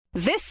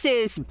This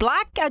is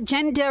Black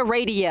Agenda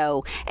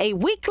Radio, a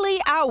weekly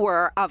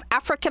hour of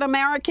African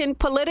American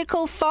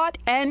political thought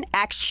and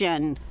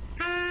action.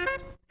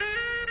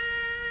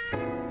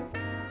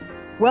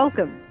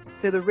 Welcome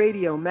to the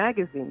radio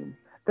magazine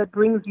that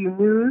brings you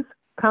news,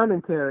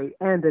 commentary,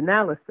 and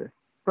analysis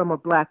from a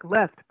Black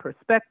left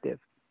perspective.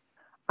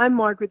 I'm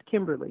Margaret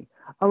Kimberley,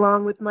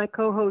 along with my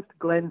co-host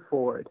Glen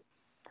Ford.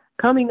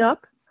 Coming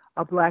up,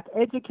 a Black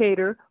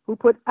educator who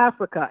put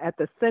Africa at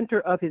the center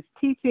of his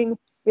teaching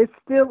is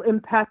still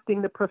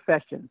impacting the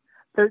profession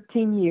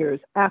 13 years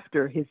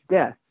after his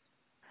death.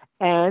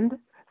 And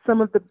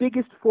some of the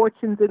biggest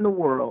fortunes in the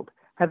world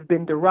have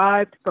been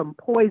derived from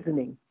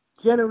poisoning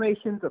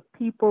generations of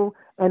people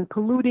and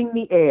polluting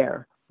the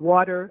air,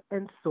 water,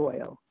 and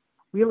soil.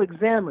 We'll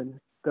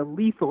examine the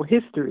lethal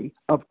history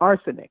of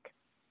arsenic.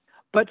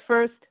 But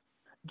first,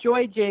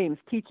 Joy James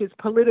teaches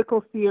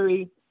political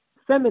theory,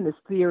 feminist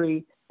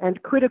theory,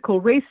 and critical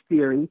race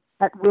theory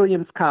at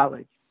Williams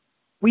College.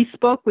 We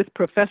spoke with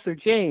Professor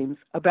James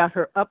about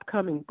her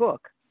upcoming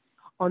book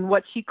on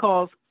what she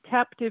calls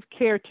captive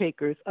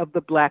caretakers of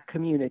the Black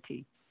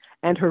community,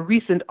 and her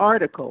recent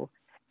article,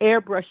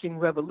 Airbrushing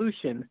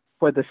Revolution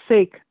for the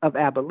Sake of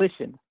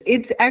Abolition.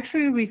 It's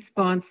actually a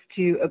response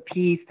to a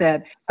piece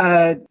that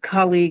a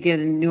colleague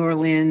in New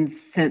Orleans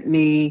sent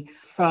me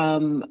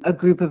from a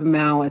group of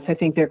Maoists. I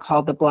think they're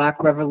called the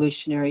Black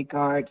Revolutionary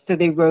Guard. So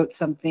they wrote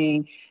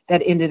something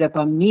that ended up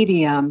on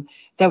Medium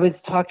that was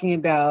talking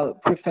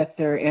about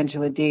Professor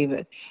Angela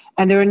Davis.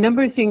 And there were a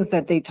number of things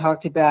that they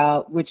talked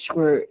about which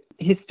were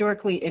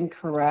historically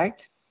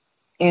incorrect,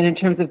 and in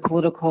terms of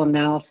political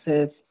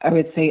analysis, I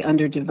would say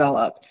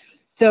underdeveloped.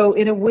 So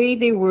in a way,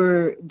 they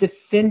were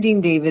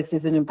defending Davis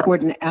as an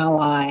important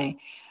ally,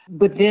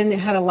 but then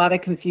had a lot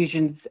of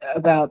confusions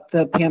about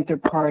the Panther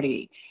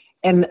Party.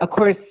 And of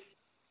course,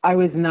 I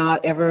was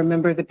not ever a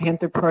member of the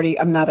Panther Party.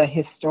 I'm not a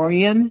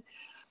historian.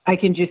 I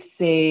can just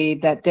say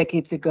that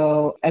decades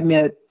ago, I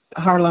met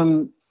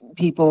Harlem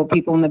people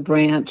in the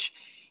branch,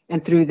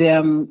 and through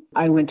them,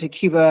 I went to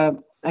Cuba.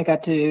 I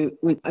got to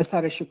with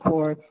Assata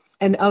Shakur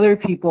and other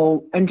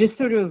people, and just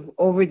sort of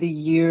over the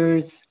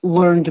years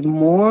learned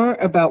more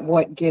about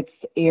what gets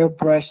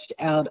airbrushed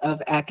out of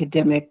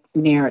academic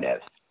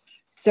narratives.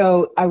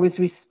 So I was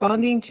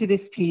responding to this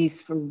piece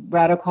from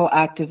radical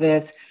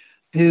activists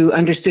who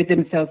understood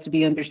themselves to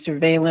be under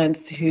surveillance,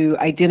 who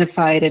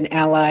identified an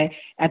ally,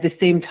 at the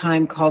same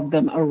time called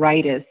them a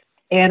rightist.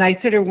 And I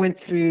sort of went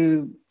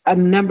through a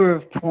number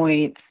of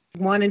points.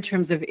 One, in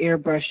terms of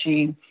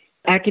airbrushing,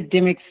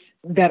 academics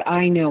that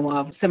I know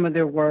of, some of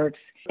their works,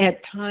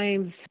 at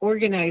times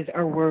organize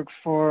our work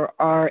for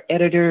our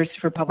editors,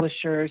 for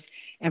publishers,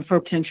 and for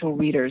potential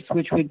readers,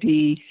 which would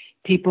be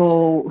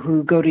people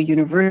who go to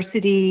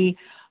university,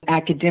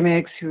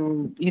 academics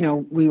who,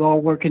 we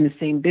all work in the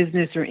same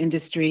business or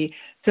industry.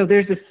 So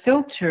there's a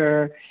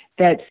filter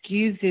that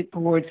skews it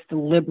towards the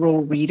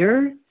liberal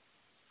reader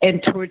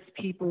and towards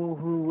people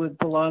who would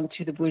belong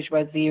to the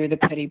bourgeoisie or the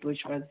petty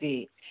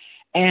bourgeoisie.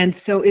 And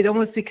so it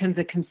almost becomes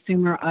a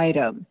consumer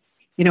item,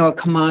 a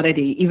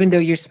commodity, even though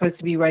you're supposed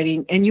to be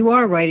writing, and you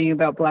are writing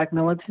about Black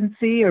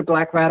militancy or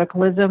Black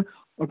radicalism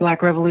or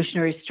Black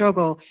revolutionary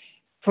struggle.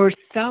 For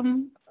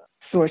some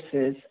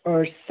sources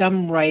or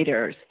some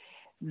writers,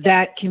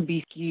 that can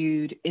be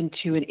skewed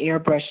into an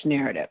airbrush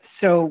narrative.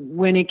 So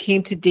when it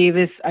came to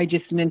Davis, I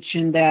just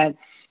mentioned that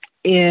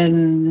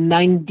in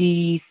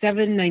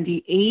 97,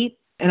 98,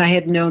 and I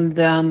had known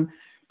them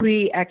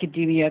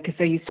pre-academia because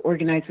I used to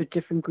organize with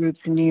different groups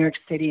in New York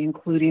City,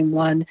 including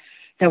one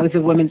that was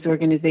a women's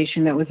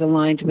organization that was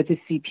aligned with the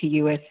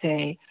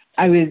CPUSA.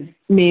 I was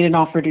made an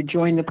offer to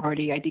join the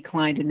party. I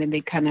declined, and then they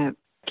kind of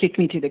kicked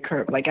me to the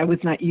curb, like I was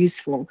not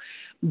useful.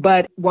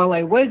 But while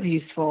I was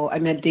useful, I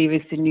met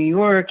Davis in New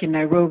York, in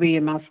Nairobi,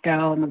 in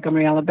Moscow, in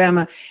Montgomery,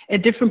 Alabama.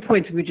 At different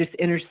points, we would just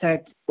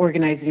intersect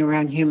organizing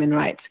around human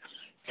rights.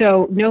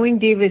 So knowing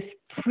Davis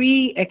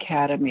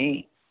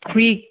pre-academy,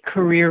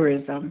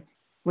 pre-careerism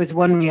was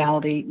one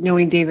reality.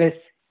 Knowing Davis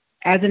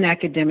as an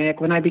academic,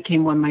 when I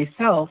became one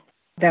myself,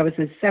 that was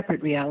a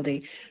separate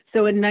reality.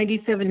 So in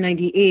 97,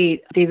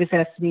 98, Davis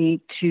asked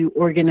me to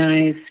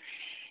organize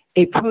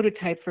a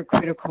prototype for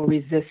critical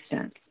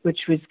resistance,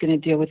 which was going to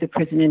deal with the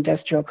prison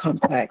industrial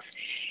complex.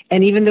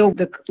 And even though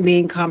the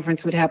main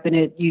conference would happen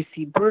at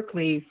UC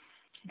Berkeley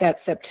that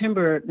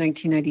September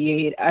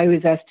 1998, I was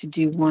asked to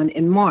do one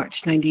in March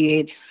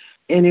 98,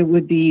 and it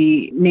would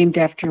be named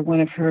after one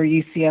of her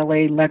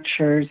UCLA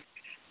lectures.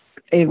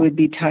 It would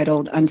be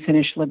titled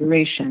Unfinished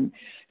Liberation.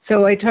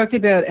 So I talked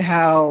about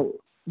how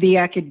the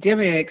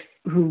academics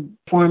who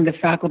formed the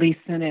faculty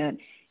senate,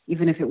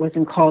 even if it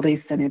wasn't called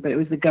a senate, but it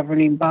was the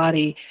governing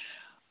body,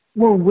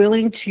 were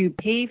willing to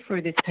pay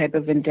for this type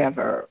of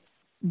endeavor,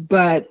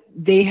 but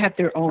they had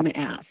their own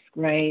ask,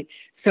 right?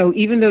 So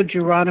even though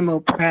Geronimo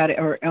Pratt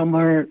or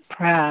Elmer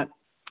Pratt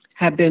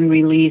had been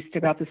released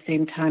about the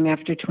same time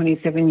after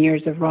 27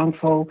 years of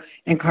wrongful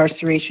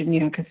incarceration,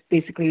 because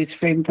basically he was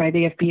framed by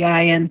the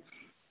FBI and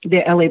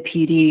the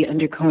LAPD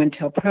under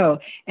COINTELPRO.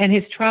 And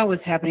his trial was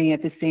happening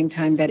at the same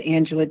time that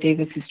Angela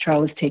Davis's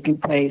trial was taking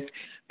place.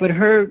 But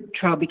her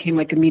trial became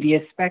like a media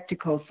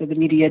spectacle, so the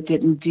media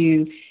didn't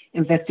do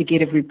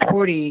investigative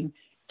reporting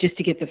just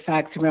to get the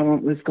facts around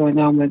what was going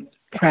on with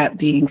Pratt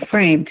being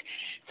framed.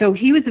 So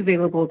he was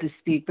available to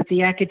speak, but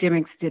the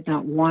academics did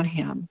not want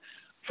him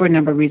for a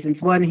number of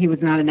reasons. One, he was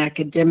not an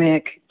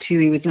academic. Two,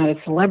 he was not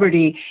a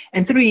celebrity.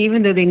 And three,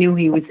 even though they knew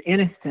he was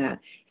innocent,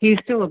 he was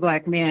still a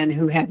Black man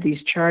who had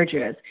these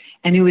charges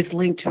and who was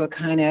linked to a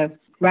kind of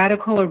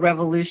radical or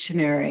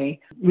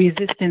revolutionary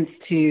resistance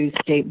to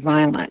state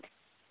violence.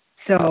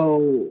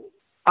 So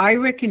I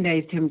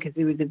recognized him because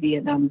he was a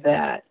Vietnam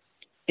vet.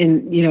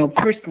 And,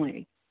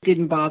 personally, it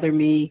didn't bother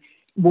me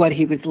what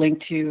he was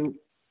linked to.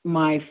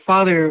 My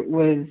father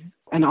was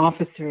an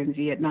officer in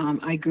Vietnam.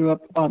 I grew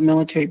up on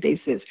military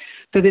bases.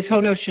 So this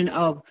whole notion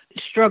of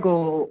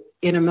struggle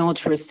in a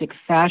militaristic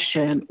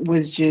fashion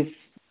was just,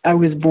 I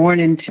was born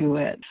into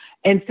it.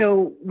 And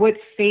so what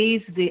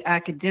phased the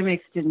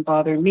academics didn't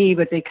bother me,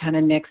 but they kind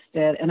of nixed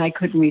it, and I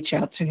couldn't reach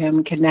out to him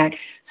and connect.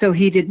 So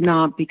he did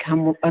not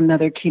become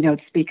another keynote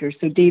speaker.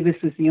 So Davis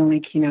was the only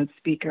keynote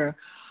speaker.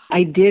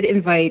 I did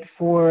invite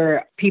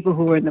 4 people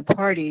who were in the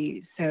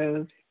party.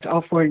 So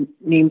all 4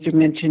 names are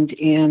mentioned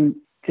in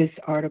this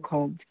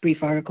article,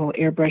 brief article,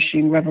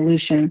 Airbrushing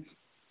Revolution.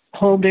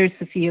 Holder,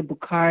 Sophia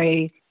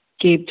Bukhari,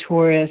 Gabe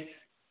Torres,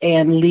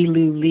 and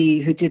Lilu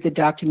Lee, who did the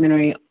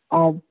documentary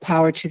All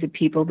Power to the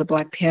People, the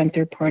Black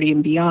Panther Party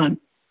and Beyond.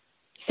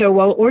 So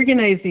while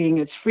organizing,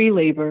 it's free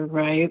labor,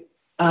 right?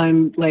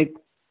 I'm like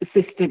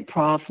assistant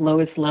prof,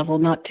 lowest level,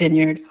 not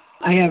tenured.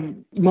 I have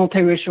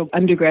multiracial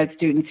undergrad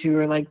students who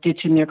are like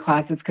ditching their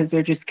classes because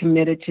they're just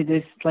committed to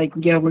this, like,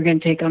 yeah, we're going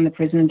to take on the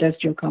prison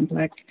industrial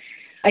complex.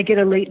 I get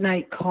a late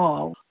night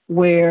call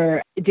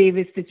where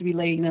Davis is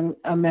relaying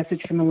a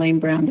message from Elaine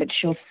Brown that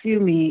she'll sue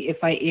me if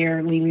I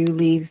air Lilu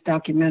Lee's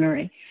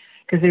documentary.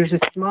 Because there's a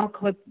small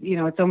clip,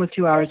 it's almost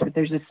 2 hours, but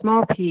there's a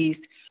small piece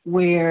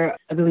where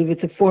I believe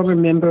it's a former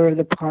member of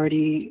the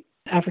party,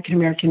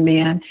 African-American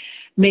man,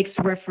 makes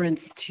reference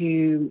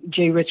to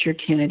J.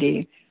 Richard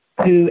Kennedy,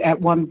 who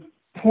at one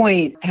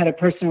point had a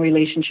personal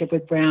relationship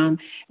with Brown.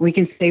 We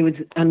can say was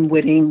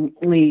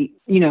unwittingly,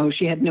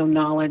 she had no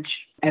knowledge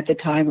at the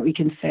time, we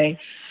can say,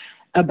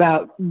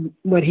 about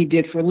what he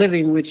did for a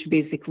living, which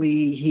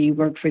basically he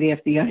worked for the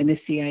FBI and the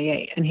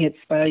CIA, and he had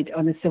spied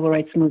on the civil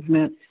rights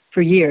movement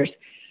for years.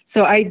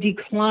 So I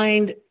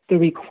declined the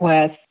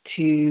request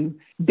to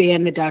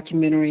ban the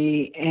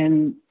documentary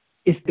and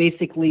is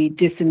basically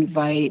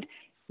disinvite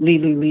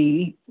Lilu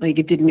Lee. Like,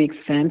 it didn't make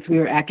sense. We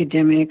were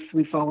academics,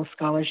 we follow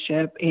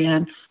scholarship,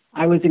 and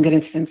I wasn't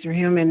going to censor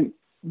him. And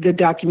the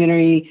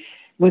documentary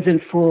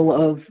wasn't full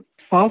of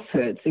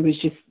falsehoods. It was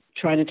just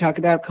trying to talk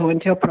about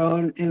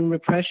COINTELPRO and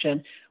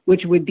repression,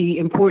 which would be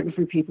important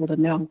for people to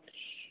know.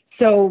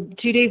 So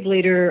 2 days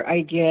later,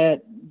 I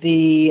get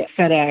the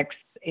FedEx,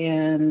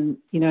 and,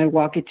 I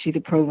walk it to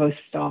the provost's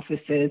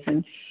offices,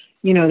 and,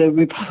 the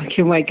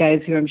Republican white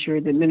guys who I'm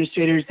sure the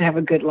administrators have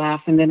a good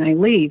laugh, and then I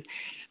leave.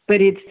 But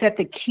it's at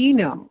the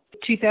keynote.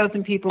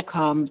 2,000 people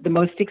come, the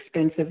most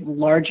expensive,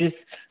 largest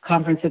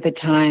conference at the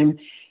time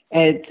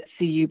at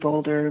CU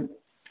Boulder,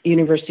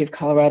 University of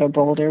Colorado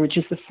Boulder, which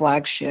is the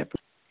flagship.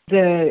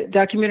 The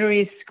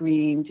documentary is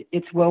screened.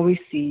 It's well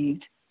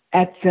received.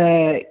 At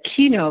the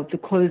keynote, the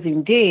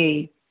closing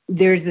day,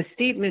 there's a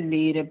statement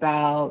made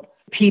about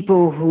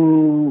people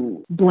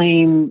who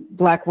blame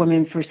Black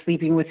women for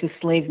sleeping with the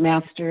slave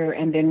master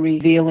and then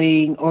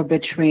revealing or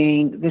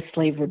betraying the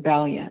slave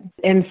rebellion.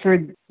 And for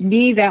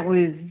me, that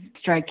was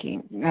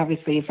striking,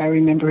 obviously, if I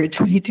remember it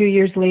 22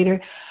 years later,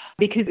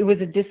 because it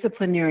was a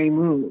disciplinary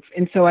move.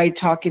 And so I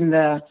talk in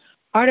the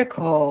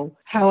article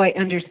how I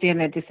understand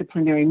that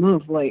disciplinary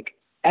move. Like,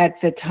 at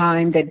the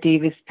time that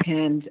Davis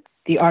penned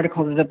the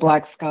article that the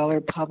Black scholar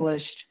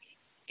published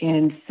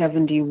in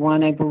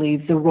 71, I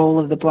believe, The Role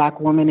of the Black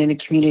Woman in a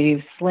Community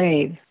of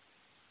Slaves,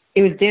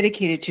 it was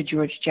dedicated to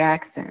George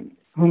Jackson,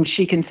 whom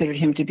she considered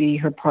him to be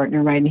her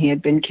partner, right? And he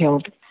had been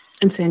killed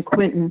in San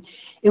Quentin.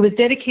 It was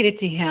dedicated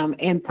to him.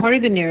 And part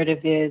of the narrative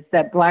is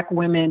that Black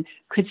women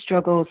could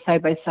struggle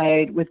side by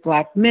side with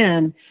Black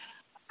men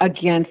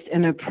against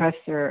an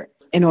oppressor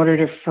in order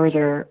to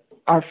further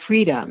our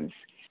freedoms.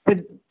 But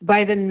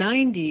by the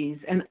 90s,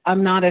 and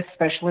I'm not a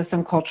specialist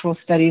on cultural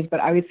studies, but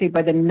I would say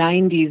by the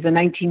 90s, the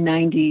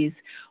 1990s,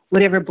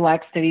 whatever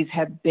Black studies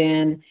have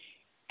been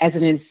as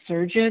an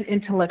insurgent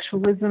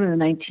intellectualism in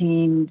the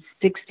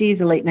 1960s,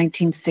 the late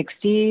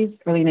 1960s,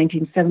 early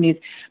 1970s,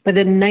 but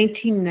the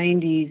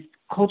 1990s,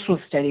 cultural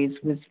studies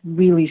was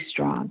really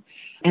strong.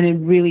 And it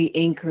really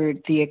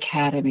anchored the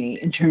academy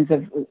in terms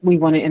of, we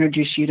want to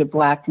introduce you to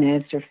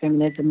Blackness or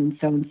feminism and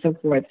so on and so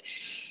forth.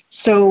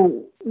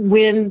 So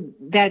when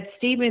that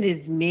statement is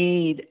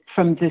made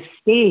from the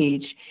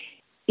stage,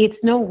 it's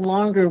no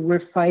longer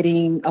we're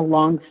fighting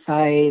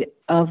alongside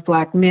of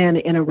Black men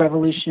in a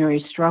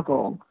revolutionary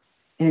struggle.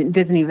 And it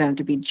doesn't even have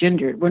to be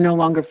gendered. We're no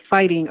longer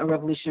fighting a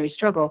revolutionary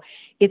struggle.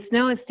 It's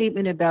now a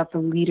statement about the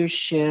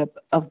leadership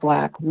of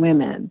Black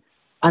women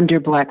under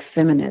Black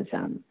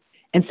feminism.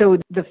 And so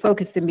the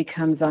focus then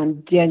becomes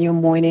on Daniel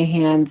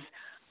Moynihan's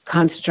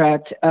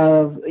construct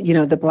of,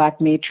 the Black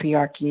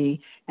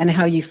matriarchy and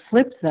how you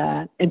flip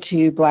that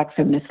into Black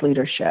feminist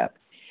leadership.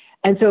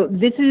 And so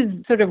this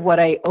is sort of what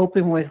I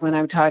open with when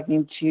I'm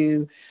talking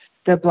to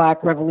the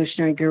Black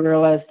revolutionary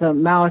guerrillas, the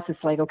Maoists.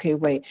 It's like, okay,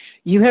 wait,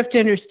 you have to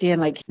understand,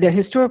 like, the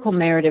historical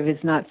narrative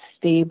is not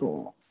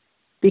stable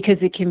because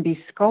it can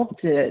be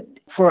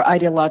sculpted for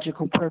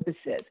ideological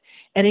purposes,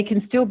 and it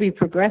can still be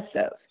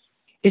progressive.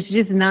 It's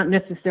just not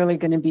necessarily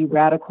going to be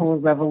radical or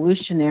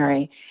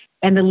revolutionary.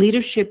 And the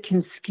leadership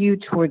can skew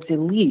towards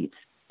elites,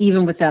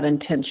 even without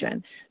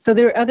intention. So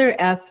there are other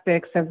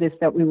aspects of this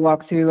that we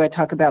walk through. I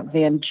talk about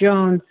Van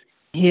Jones,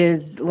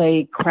 his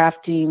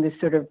crafting this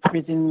sort of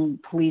prison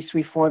police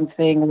reform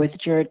thing with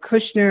Jared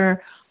Kushner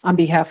on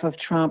behalf of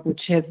Trump,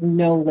 which has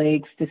no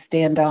legs to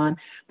stand on,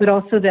 but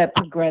also that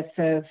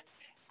progressive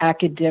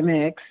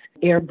academics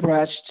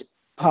airbrushed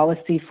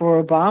policy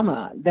for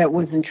Obama that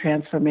wasn't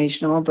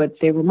transformational, but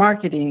they were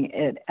marketing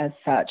it as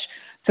such.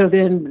 So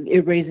then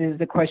it raises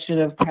the question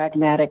of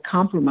pragmatic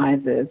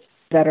compromises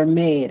that are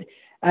made.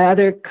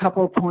 Other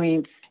couple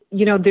points,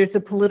 there's a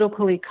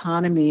political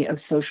economy of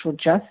social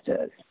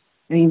justice.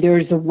 I mean,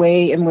 there's a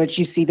way in which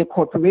you see the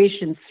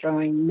corporations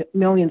throwing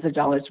millions of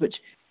dollars, which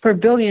for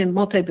a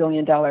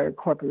multi-billion-dollar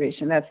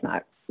corporation, that's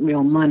not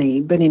real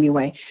money. But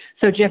anyway,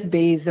 so Jeff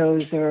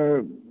Bezos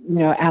or,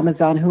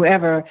 Amazon,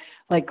 whoever,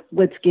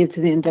 let's give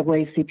to the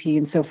NAACP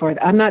and so forth.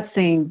 I'm not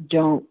saying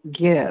don't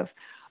give.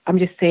 I'm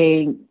just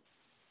saying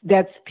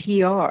that's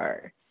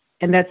PR,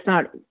 and that's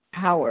not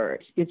power.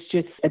 It's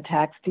just a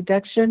tax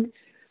deduction.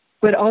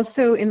 But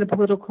also in the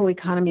political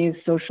economy of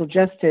social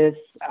justice,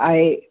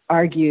 I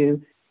argue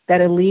that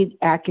elite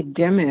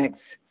academics,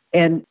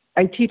 and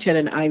I teach at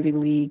an Ivy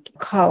League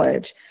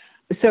college,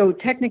 so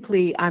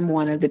technically I'm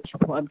one of the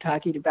people I'm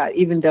talking about,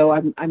 even though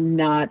I'm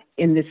not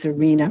in this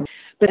arena.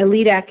 But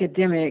elite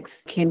academics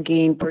can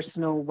gain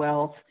personal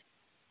wealth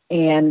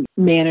and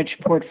manage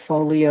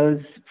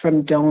portfolios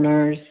from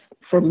donors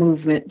for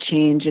movement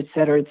change, et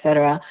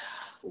cetera,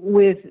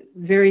 with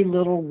very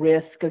little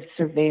risk of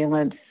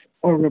surveillance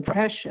or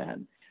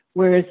repression,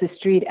 whereas the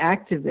street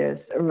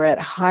activists are at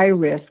high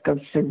risk of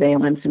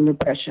surveillance and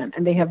repression,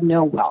 and they have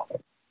no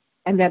wealth,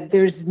 and that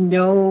there's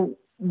no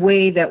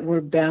way that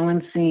we're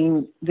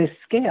balancing this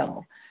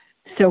scale.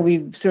 So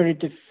we've sort of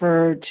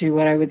deferred to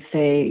what I would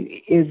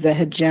say is the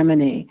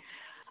hegemony.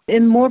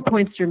 And more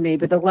points are made,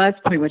 but the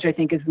last point, which I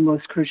think is the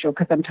most crucial,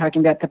 because I'm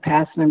talking about the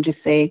past, and I'm just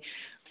saying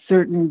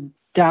certain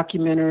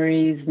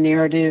documentaries,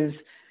 narratives,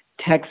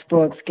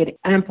 textbooks get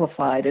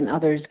amplified and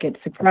others get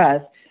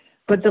suppressed.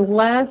 But the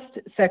last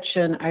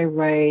section I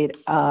write,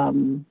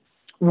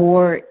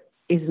 war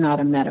is not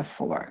a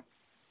metaphor.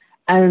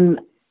 And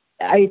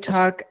I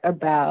talk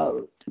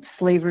about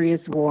slavery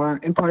as war,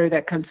 and part of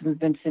that comes from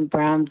Vincent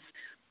Brown's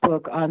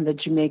book on the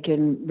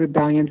Jamaican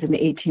rebellions in the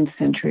 18th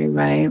century,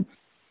 right?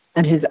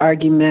 And his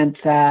argument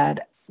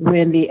that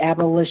when the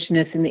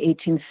abolitionists in the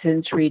 18th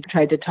century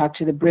tried to talk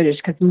to the British,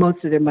 because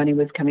most of their money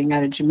was coming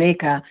out of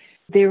Jamaica,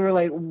 they were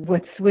like,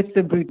 what's with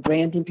the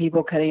branding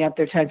people cutting out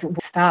their taxes?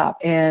 Stop.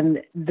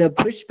 And the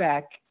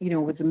pushback,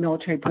 with the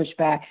military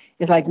pushback,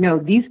 is like, no,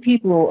 these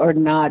people are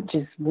not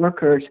just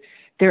workers.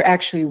 They're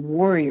actually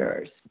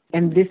warriors.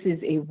 And this is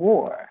a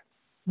war.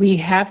 We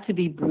have to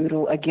be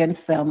brutal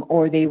against them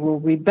or they will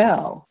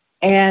rebel.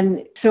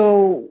 And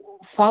so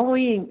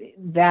following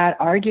that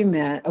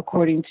argument,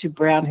 according to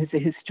Brown, who's a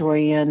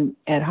historian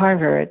at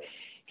Harvard,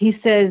 he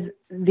says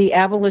the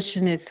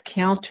abolitionists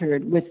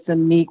countered with the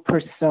meek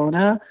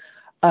persona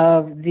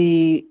of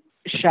the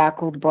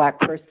shackled Black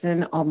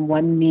person on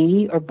one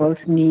knee or both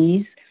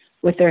knees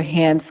with their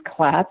hands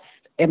clasped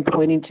and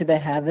pointing to the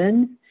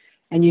heavens,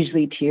 and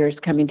usually tears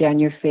coming down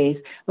your face.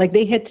 Like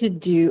they had to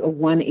do a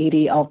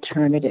 180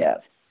 alternative,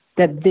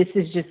 that this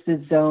is just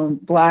the zone,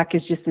 Black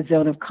is just a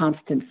zone of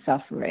constant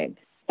suffering.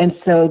 And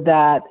so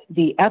that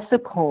the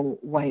ethical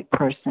white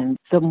person,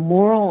 the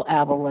moral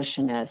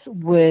abolitionist,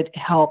 would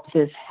help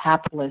this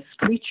hapless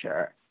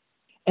creature.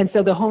 And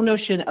so the whole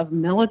notion of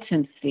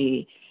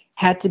militancy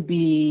had to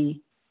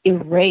be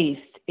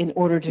erased in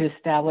order to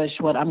establish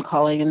what I'm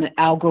calling an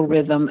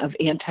algorithm of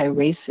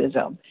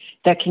anti-racism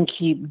that can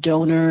keep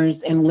donors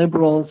and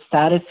liberals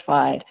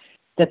satisfied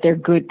that they're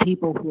good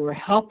people who are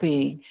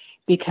helping,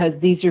 because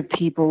these are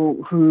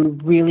people who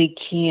really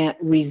can't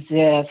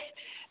resist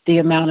the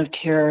amount of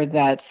terror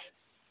that's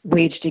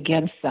waged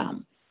against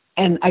them.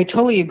 And I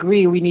totally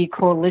agree, we need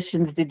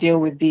coalitions to deal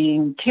with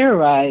being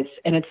terrorized,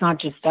 and it's not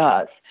just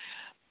us.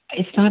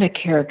 It's not a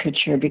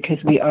caricature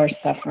because we are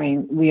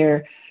suffering.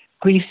 We're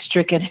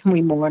grief-stricken and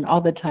we mourn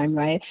all the time,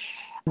 right?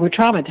 We're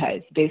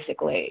traumatized,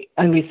 basically.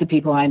 At least the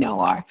people I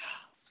know are.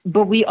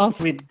 But we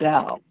also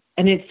rebel.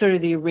 And it's sort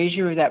of the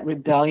erasure of that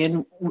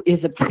rebellion is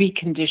a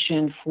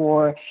precondition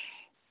for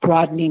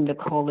broadening the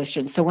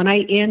coalition. So when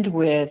I end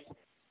with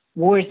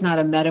war is not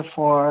a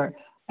metaphor,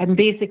 I'm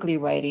basically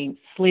writing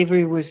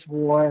slavery was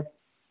war,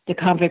 the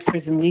convict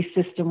prison lease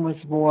system was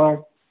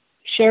war,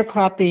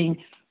 sharecropping,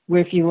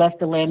 where if you left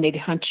the land, they'd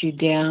hunt you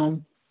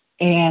down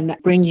and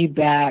bring you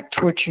back,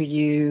 torture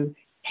you,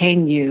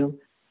 hang you,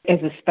 as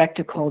a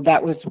spectacle,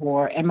 that was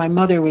war. And my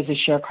mother was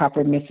a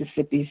sharecropper in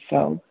Mississippi,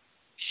 so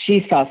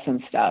she saw some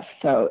stuff.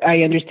 So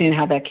I understand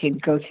how that can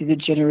go through the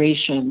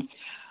generations.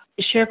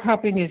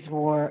 Sharecropping is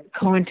war.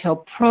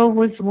 COINTELPRO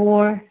was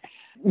war.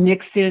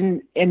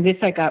 Nixon, and this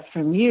I got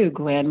from you,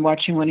 Glenn,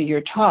 watching one of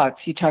your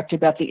talks. You talked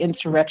about the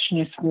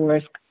insurrectionist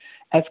wars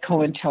as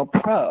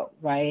COINTELPRO,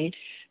 right?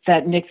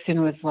 That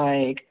Nixon was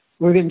like,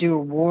 we're going to do a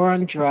war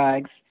on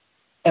drugs,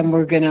 and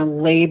we're going to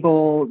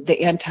label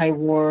the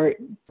anti-war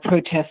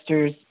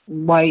protesters,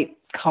 white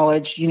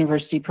college,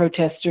 university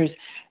protesters,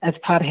 as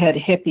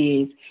pothead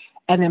hippies,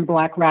 and then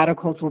black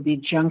radicals will be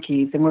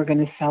junkies, and we're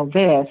going to sell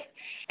this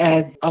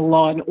as a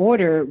law and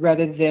order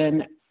rather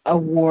than a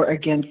war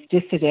against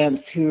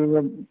dissidents who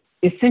were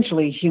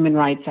essentially human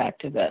rights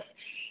activists.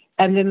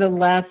 And then the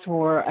last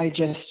war I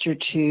gesture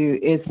to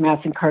is mass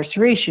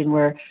incarceration,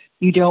 where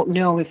you don't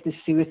know if the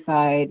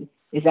suicide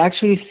is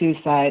actually a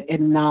suicide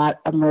and not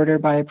a murder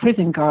by a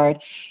prison guard,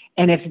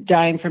 and if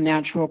dying from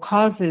natural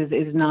causes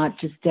is not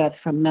just death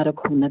from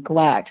medical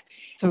neglect.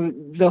 So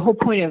the whole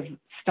point of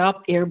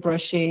Stop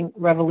Airbrushing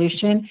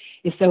Revolution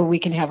is so we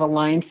can have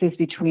alliances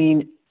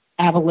between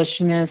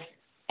abolitionists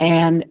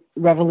and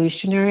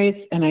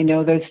revolutionaries, and I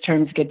know those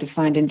terms get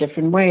defined in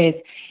different ways,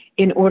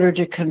 in order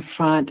to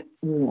confront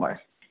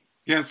war.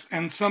 Yes,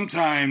 and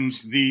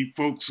sometimes the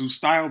folks who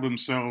style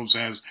themselves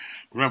as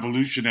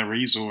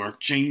revolutionaries or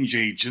change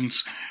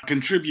agents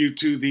contribute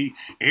to the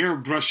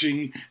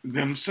airbrushing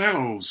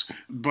themselves.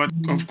 But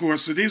of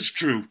course, it is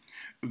true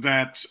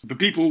that the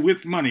people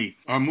with money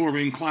are more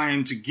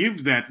inclined to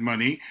give that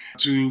money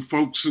to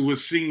folks who are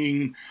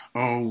singing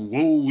a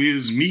woe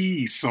is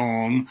me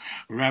song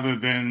rather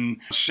than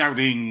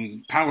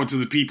shouting power to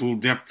the people,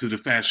 death to the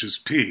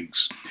fascist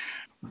pigs.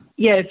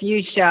 Yeah, if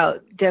you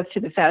shout death to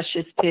the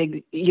fascist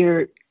pig,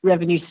 your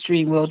revenue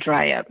stream will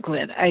dry up,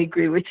 Glenn. I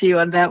agree with you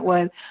on that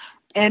one.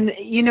 And,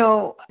 you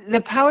know,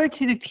 the power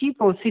to the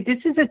people, see, this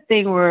is a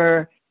thing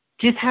where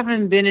just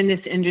having been in this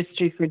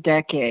industry for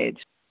decades,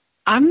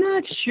 I'm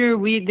not sure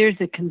there's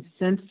a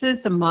consensus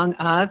among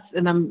us,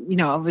 and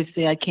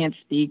obviously I can't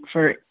speak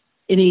for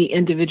any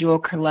individual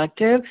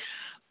collective.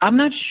 I'm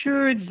not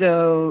sure,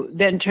 though,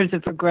 that in terms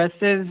of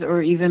progressives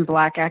or even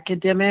Black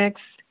academics,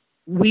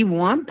 we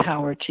want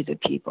power to the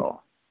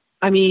people.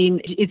 I mean,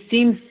 it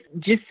seems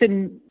just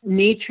the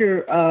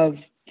nature of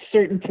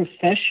certain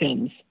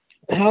professions,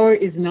 power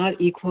is not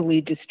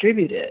equally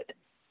distributed.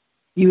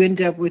 You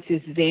end up with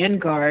this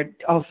vanguard,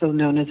 also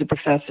known as a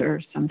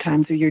professor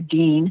sometimes, or your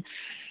dean,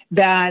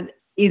 that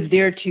is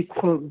there to,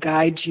 quote,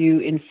 guide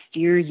you and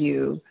steer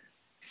you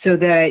so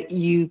that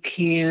you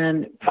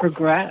can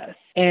progress.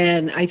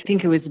 And I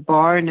think it was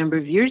Barr a number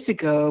of years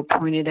ago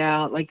pointed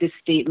out like this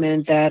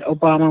statement that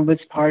Obama was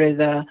part of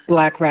the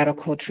Black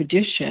radical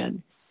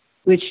tradition,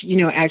 which,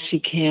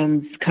 actually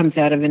comes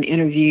out of an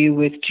interview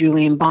with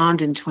Julian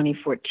Bond in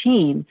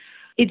 2014.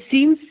 It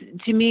seems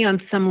to me on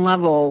some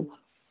level,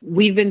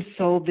 we've been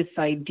sold this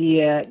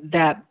idea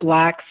that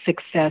Black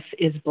success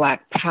is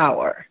Black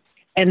power.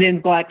 And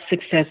then Black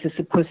success is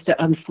supposed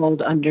to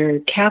unfold under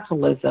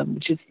capitalism,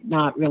 which is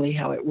not really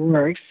how it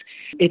works,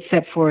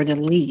 except for an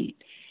elite.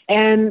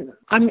 And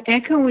I'm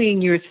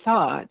echoing your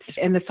thoughts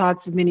and the thoughts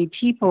of many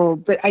people,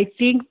 but I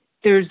think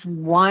there's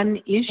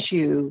one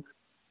issue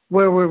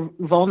where we're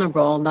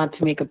vulnerable, not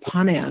to make a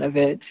pun out of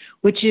it,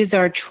 which is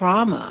our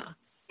trauma.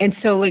 And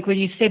so, like when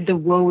you said the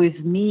woe is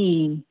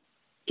me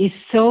is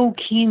so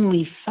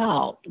keenly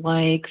felt,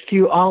 like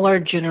through all our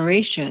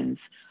generations.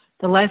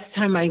 The last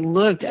time I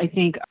looked, I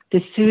think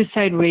the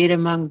suicide rate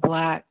among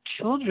Black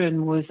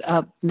children was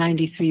up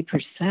 93%.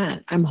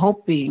 I'm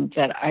hoping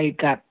that I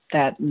got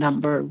that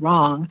number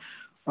wrong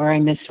or I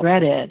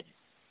misread it,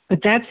 but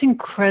that's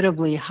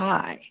incredibly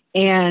high.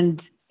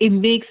 And it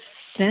makes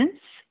sense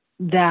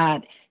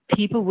that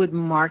people would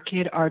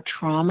market our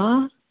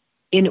trauma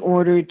in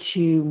order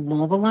to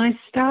mobilize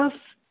stuff,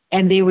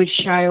 and they would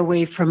shy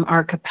away from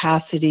our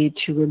capacity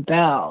to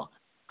rebel.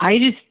 I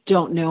just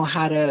don't know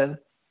how to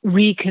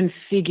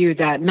reconfigure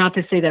that. Not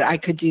to say that I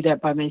could do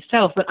that by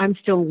myself, but I'm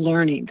still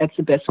learning. That's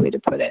the best way to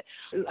put it.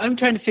 I'm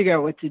trying to figure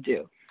out what to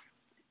do.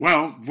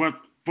 Well, what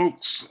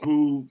folks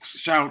who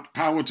shout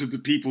power to the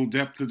people,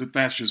 death to the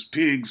fascist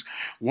pigs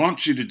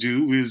want you to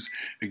do is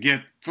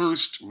get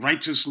first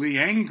righteously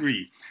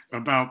angry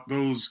about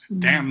those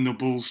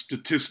damnable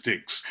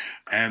statistics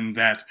and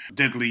that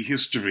deadly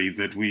history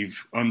that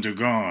we've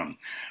undergone.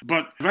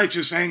 But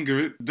righteous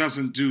anger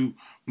doesn't do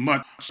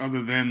much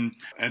other than,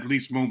 at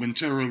least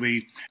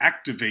momentarily,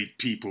 activate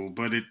people,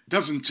 but it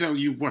doesn't tell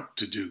you what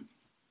to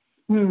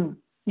do.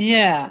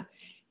 Yeah.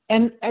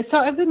 And so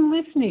I've been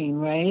listening,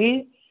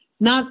 right?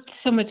 Not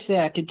so much the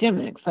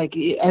academics. Like,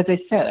 as I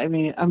said, I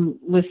mean, I'm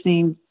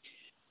listening,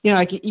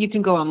 you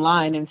can go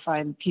online and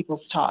find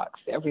people's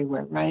talks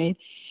everywhere, right?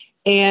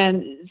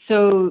 And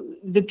so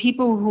the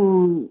people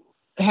who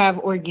have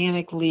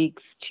organic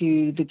links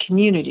to the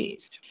communities,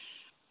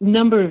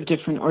 number of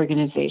different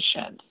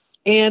organizations.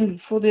 And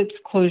full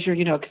disclosure,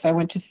 because I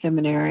went to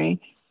seminary,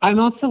 I'm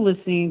also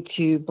listening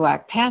to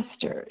Black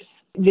pastors.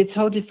 This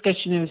whole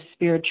discussion of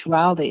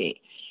spirituality.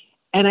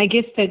 And I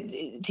guess that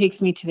takes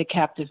me to the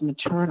captive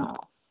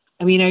maternal.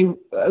 I mean,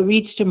 I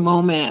reached a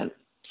moment.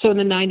 So in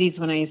the 90s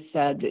when I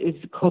said it's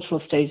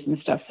cultural studies and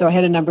stuff, so I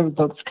had a number of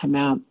books come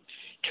out,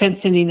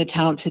 Transcending the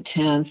Talented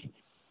 10th,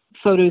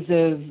 photos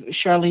of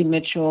Charlene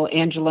Mitchell,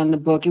 Angela in the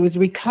book. It was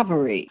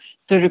Recovery,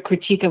 sort of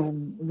critique of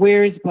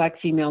where is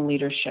Black female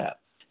leadership.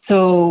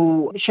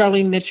 So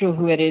Charlene Mitchell,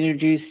 who had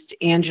introduced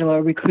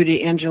Angela,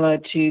 recruited Angela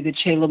to the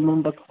Che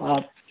Lumumba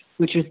Club,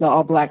 which was the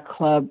all-Black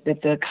club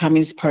that the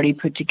Communist Party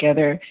put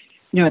together,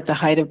 at the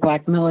height of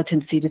Black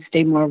militancy to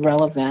stay more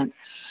relevant.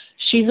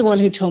 She's the one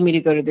who told me to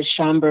go to the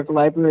Schomburg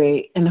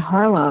Library in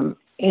Harlem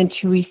and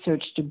to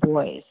research Du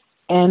Bois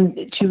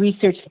and to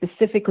research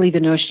specifically the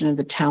notion of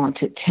the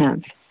talented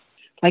 10th,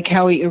 like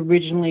how he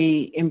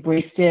originally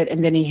embraced it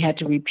and then he had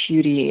to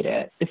repudiate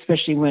it,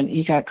 especially when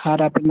he got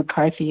caught up in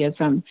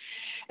McCarthyism.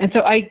 And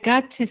so I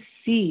got to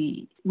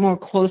see more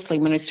closely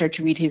when I started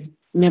to read his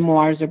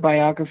memoirs or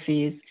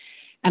biographies,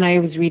 and I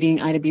was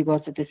reading Ida B.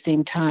 Wells at the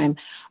same time,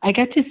 I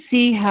got to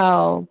see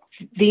how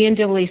the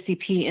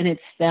NAACP in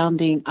its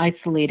founding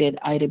isolated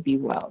Ida B.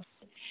 Wells.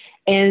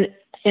 And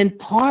in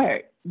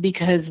part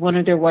because one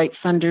of their white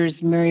funders,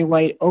 Mary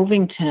White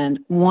Ovington,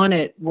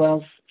 wanted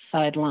Wells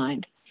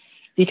sidelined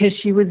because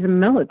she was a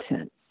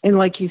militant. And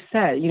like you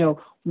said,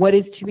 what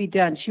is to be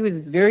done? She was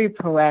very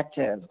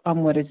proactive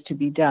on what is to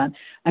be done.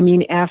 I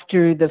mean,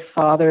 after the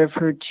father of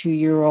her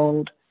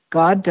 2-year-old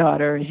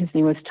goddaughter, his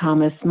name was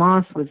Thomas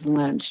Moss, was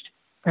lynched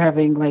for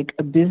having like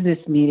a business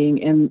meeting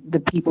in the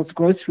People's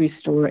Grocery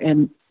Store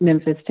in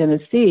Memphis,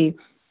 Tennessee,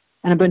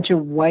 and a bunch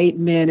of white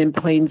men in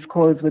plain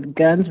clothes with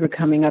guns were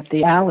coming up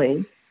the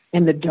alley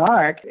in the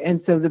dark. And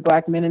so the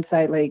Black men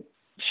inside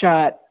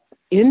shot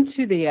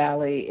into the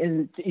alley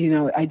and,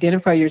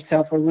 identify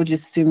yourself or we'll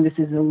just assume this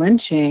is a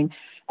lynching.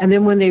 And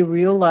then when they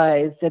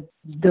realized that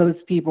those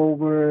people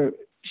were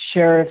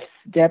sheriff's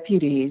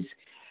deputies,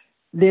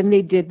 then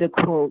they did the,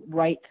 quote,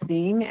 right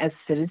thing as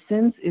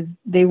citizens. Is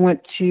they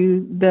went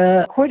to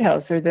the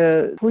courthouse or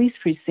the police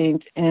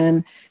precinct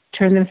and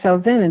turned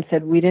themselves in and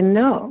said, we didn't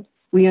know.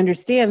 We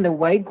understand the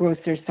white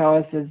grocers saw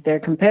us as their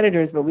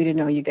competitors, but we didn't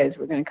know you guys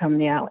were going to come in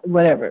the alley,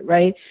 whatever,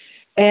 right?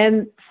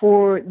 And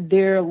for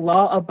their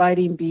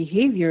law-abiding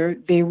behavior,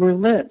 they were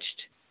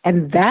lynched.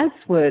 And that's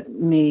what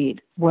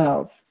made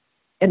Wells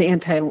an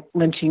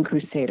anti-lynching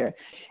crusader.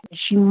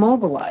 She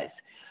mobilized.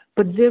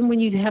 But then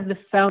when you have the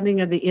founding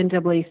of the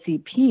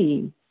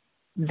NAACP,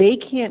 they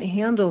can't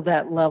handle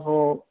that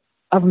level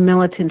of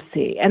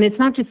militancy. And it's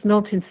not just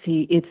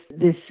militancy, it's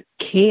this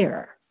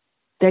care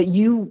that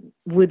you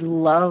would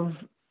love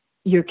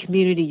your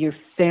community, your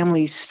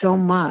family so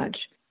much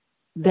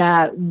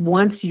that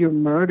once you're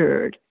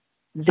murdered,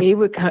 they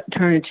would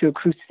turn into a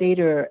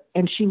crusader.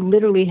 And she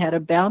literally had a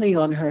bounty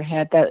on her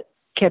head that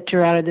kept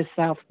her out of the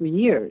South for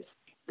years.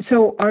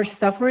 So our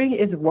suffering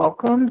is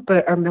welcomed,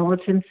 but our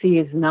militancy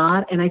is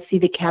not. And I see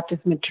the captive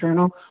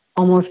maternal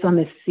almost on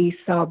the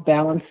seesaw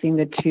balancing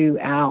the two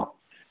out.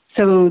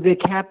 So the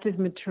captive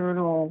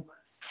maternal,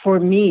 for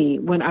me,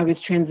 when I was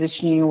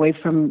transitioning away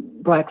from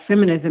Black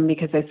feminism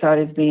because I saw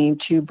it as being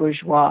too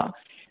bourgeois,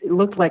 it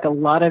looked like a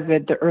lot of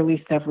it, the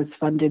early stuff was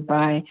funded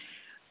by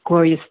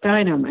Gloria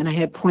Steinem. And I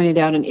had pointed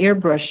out in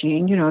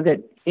Airbrushing,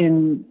 that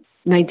in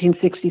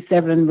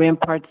 1967,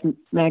 Ramparts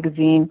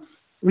magazine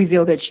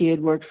revealed that she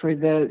had worked for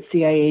the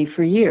CIA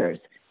for years.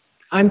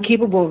 I'm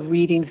capable of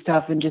reading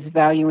stuff and just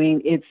valuing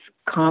its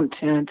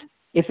content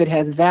if it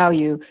has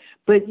value.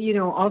 But,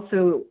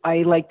 also I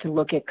like to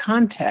look at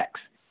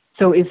context.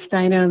 So if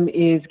Steinem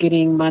is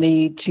getting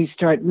money to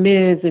start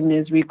Ms. and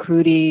is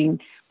recruiting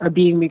or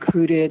being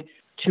recruited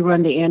to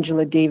run the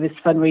Angela Davis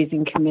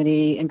fundraising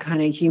committee and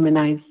kind of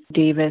humanize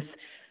Davis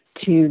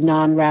to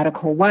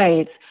non-radical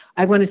whites,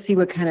 I want to see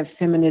what kind of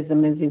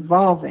feminism is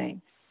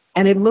evolving.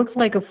 And it looks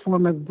like a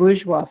form of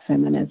bourgeois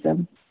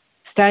feminism.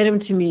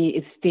 Steinem to me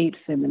is state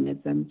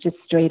feminism, just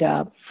straight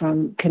up,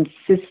 from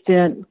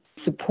consistent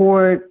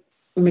support,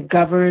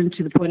 McGovern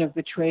to the point of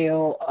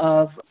betrayal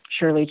of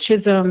Shirley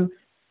Chisholm,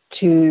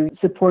 to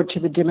support to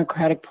the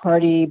Democratic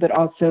Party, but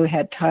also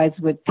had ties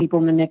with people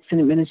in the Nixon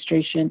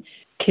administration,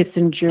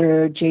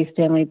 Kissinger, J.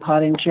 Stanley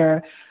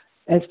Pottinger,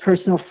 as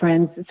personal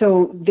friends.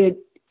 So that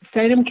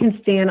Steinem can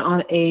stand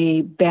on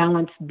a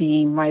balance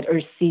beam, right,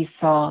 or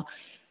seesaw,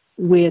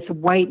 with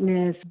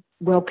whiteness,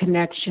 well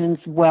connections,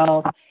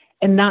 wealth,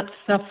 and not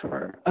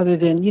suffer other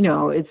than,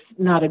 it's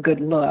not a good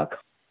look.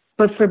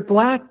 But for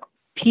Black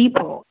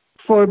people,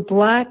 for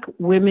Black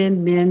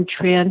women, men,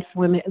 trans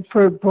women,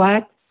 for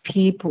Black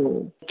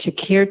people to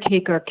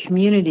caretake our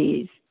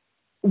communities,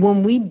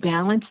 when we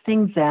balance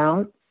things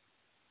out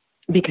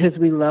because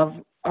we love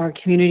our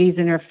communities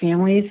and our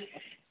families,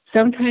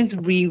 sometimes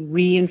we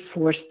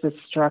reinforce the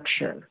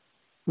structure,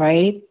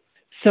 right?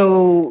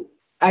 So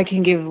I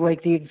can give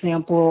the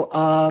example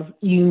of,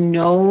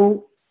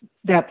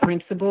 that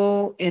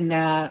principal in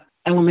that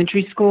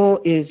elementary school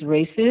is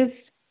racist,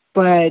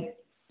 but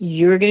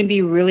you're going to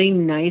be really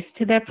nice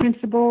to that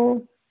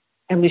principal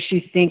unless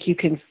you think you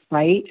can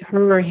fight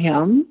her or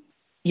him,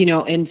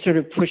 and sort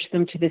of push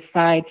them to the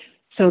side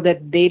so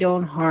that they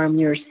don't harm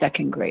your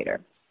second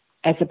grader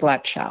as a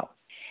Black child.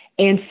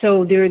 And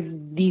so there's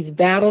these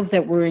battles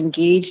that we're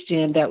engaged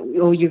in that,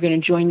 oh, you're going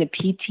to join the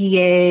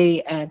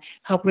PTA and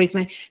help raise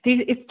money.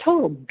 It's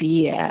total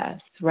BS,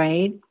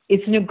 right?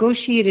 It's a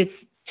negotiated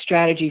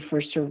strategy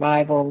for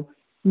survival,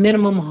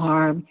 minimum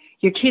harm.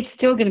 Your kid's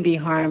still going to be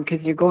harmed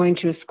because you're going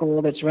to a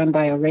school that's run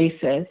by a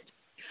racist.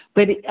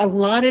 But a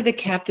lot of the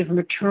captive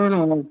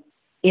maternal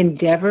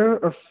endeavor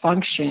or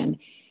function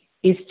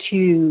is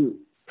to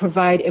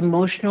provide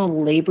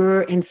emotional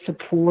labor and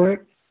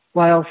support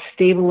while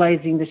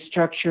stabilizing the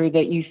structure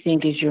that you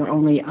think is your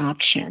only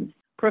option.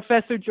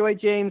 Professor Joy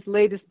James'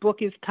 latest book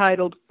is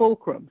titled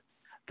Fulcrum: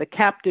 The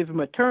Captive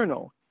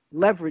Maternal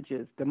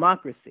Leverages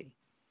Democracy.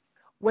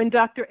 When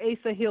Dr.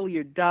 Asa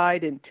Hilliard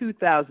died in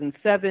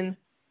 2007,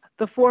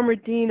 the former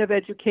Dean of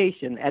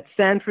Education at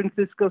San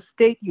Francisco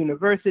State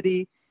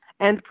University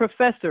and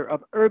Professor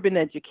of Urban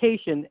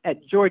Education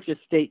at Georgia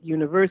State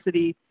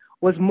University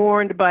was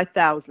mourned by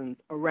thousands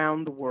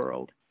around the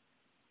world.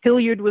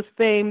 Hilliard was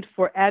famed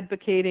for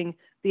advocating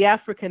the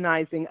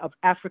African-izing of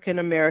African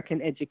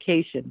American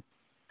education.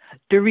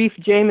 Reef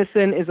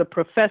Jamison is a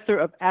professor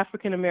of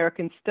African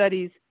American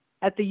studies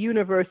at the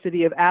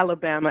University of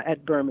Alabama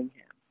at Birmingham.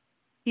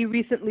 He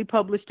recently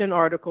published an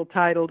article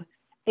titled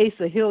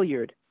Asa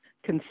Hilliard,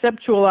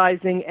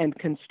 Conceptualizing and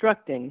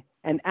Constructing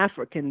an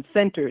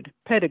African-Centered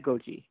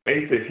Pedagogy.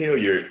 Asa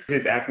Hilliard,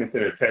 his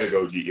African-Centered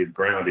Pedagogy is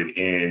grounded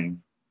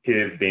in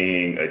his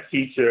being a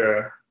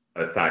teacher,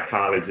 a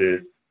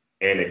psychologist,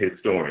 and a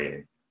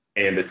historian.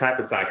 And the type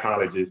of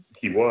psychologist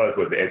he was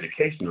an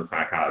educational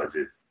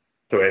psychologist.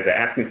 So as an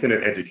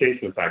African-centered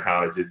educational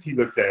psychologist, he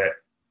looks at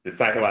the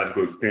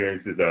psychological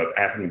experiences of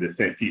African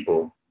descent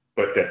people,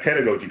 but the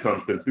pedagogy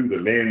comes through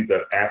the lens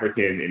of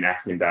African and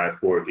African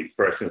diasporic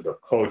expressions of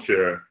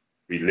culture,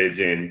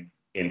 religion,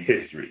 and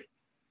history.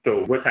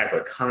 So what type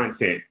of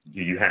content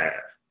do you have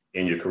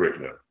in your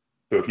curriculum?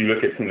 So if you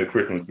look at some of the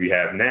curriculums we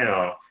have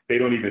now, they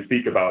don't even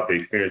speak about the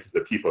experiences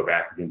of people of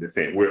African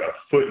descent. We're a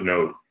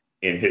footnote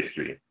in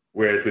history.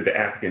 Whereas with the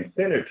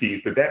African-centered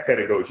piece, with that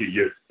pedagogy,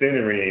 you're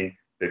centering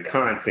the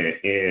content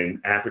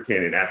in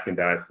African and African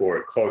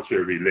diasporic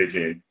culture,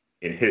 religion,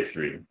 and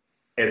history,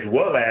 as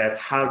well as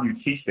how you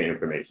teach the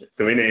information.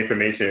 So in the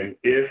information,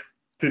 if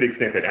to the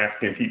extent that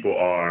African people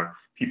are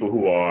people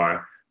who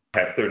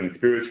have certain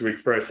spiritual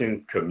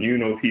expressions,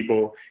 communal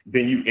people,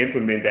 then you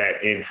implement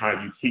that in how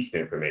you teach the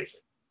information.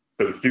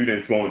 So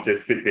students won't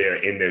just sit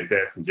there in their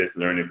desks and just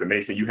learn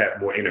information. You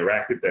have more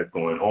interactive that's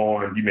going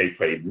on. You may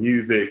play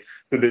music.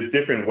 So there's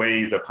different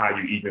ways of how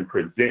you even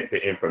present the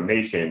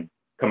information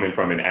coming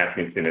from an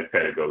African-centered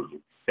pedagogy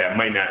that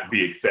might not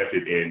be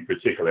accepted in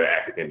particular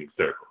academic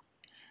circles.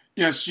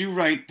 Yes, you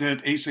write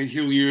that Asa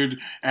Hilliard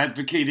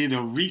advocated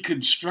a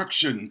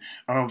reconstruction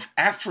of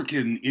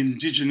African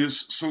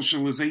indigenous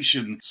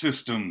socialization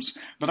systems.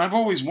 But I've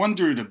always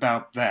wondered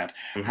about that.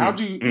 Mm-hmm. How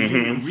do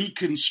you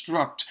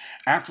reconstruct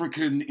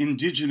African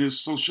indigenous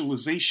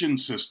socialization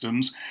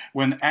systems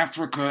when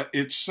Africa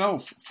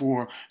itself,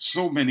 for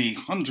so many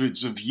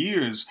hundreds of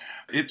years,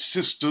 its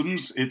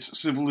systems, its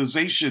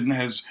civilization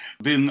has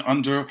been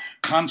under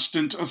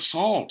constant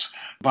assault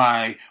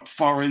by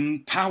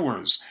foreign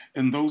powers,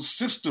 and those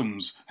systems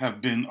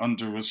have been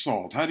under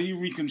assault? How do you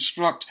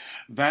reconstruct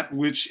that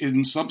which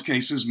in some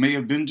cases may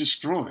have been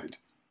destroyed?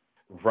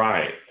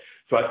 Right.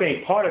 So I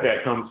think part of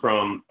that comes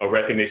from a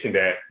recognition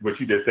that what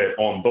you just said,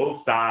 on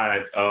both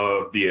sides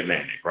of the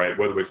Atlantic, right?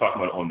 Whether we're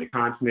talking about on the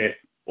continent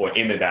or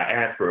in the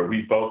diaspora,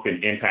 we've both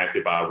been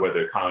impacted by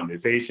whether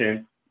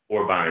colonization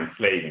or by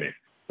enslavement.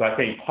 So I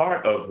think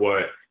part of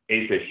what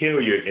Asa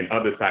Hilliard and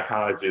other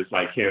psychologists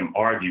like him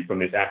argue from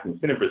this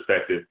African-centered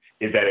perspective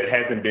is that it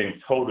hasn't been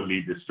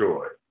totally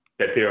destroyed.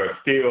 That there are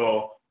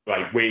still,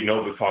 like Wade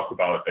Nova talks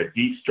about, a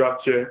deep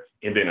structure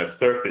and then a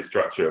surface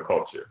structure of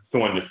culture.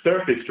 So on the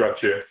surface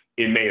structure,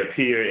 it may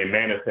appear and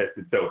manifest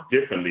itself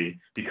differently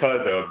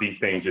because of these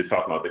things you're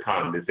talking about, the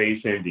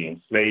colonization, the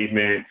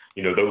enslavement,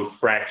 those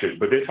fractures.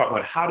 But they're talking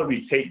about how do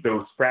we take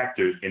those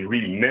fractures and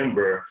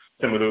remember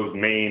some of those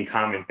main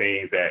common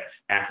things that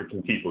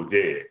African people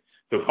did.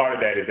 So part of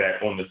that is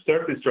that on the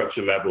surface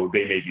structure level,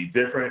 they may be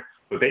different,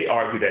 but they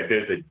argue that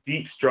there's a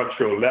deep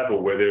structural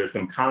level where there are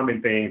some common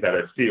things that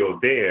are still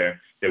there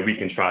that we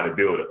can try to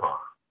build upon.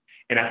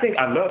 And I think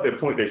I love the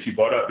point that she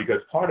brought up, because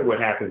part of what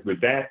happens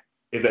with that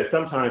is that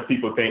sometimes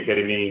people think that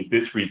it means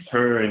this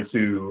return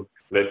to,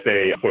 let's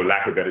say, for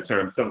lack of a better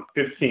term, some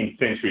 15th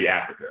century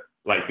Africa,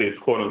 like this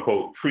quote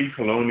unquote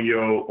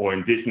pre-colonial or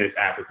indigenous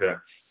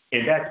Africa.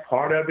 And that's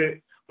part of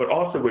it. But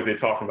also what they're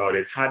talking about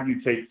is how do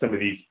you take some of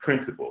these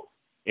principles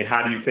and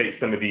how do you take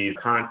some of these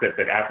concepts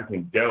that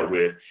Africans dealt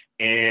with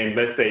and,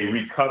 let's say,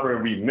 recover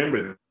and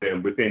remember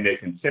them within their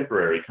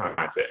contemporary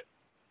context.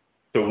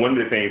 So one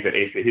of the things that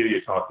Asa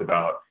Hilliard talks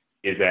about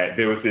is that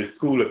there was this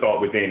school of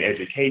thought within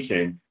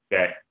education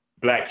that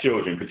Black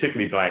children,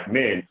 particularly Black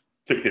men,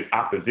 took this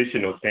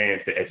oppositional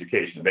stance to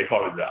education. They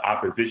call it the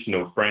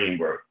oppositional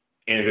framework.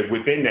 And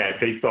within that,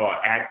 they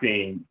saw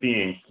acting,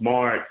 being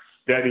smart,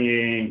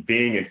 studying,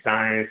 being in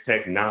science,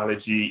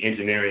 technology,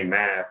 engineering,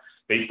 math.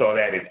 They saw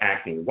that as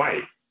acting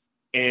white.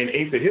 And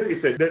Asa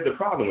Hilliard said there's a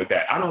problem with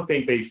that. I don't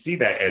think they see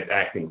that as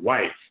acting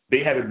white.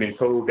 They haven't been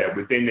told that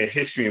within their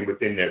history and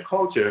within their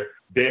culture,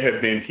 there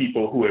have been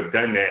people who have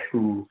done that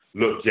who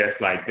look just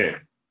like them.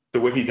 So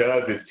what he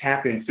does is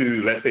tap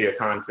into, let's say, a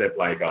concept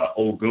like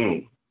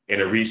Ogun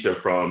and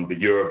Orisha from the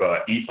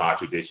Yoruba Ifa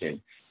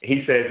tradition.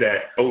 He says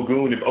that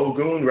Ogun, if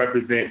Ogun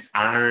represents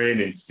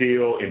iron and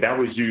steel, and that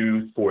was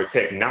used for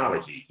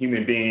technology,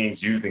 human beings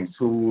using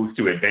tools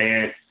to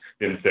advance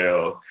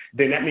themselves,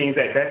 then that means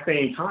that that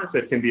same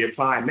concept can be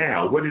applied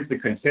now. What is the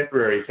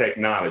contemporary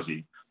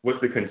technology?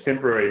 What's the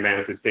contemporary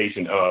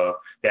manifestation of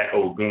that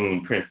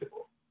Ogun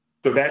principle?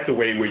 So that's a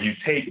way where you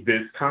take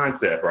this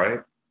concept, right?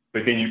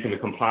 But then you can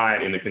apply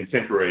it in a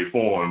contemporary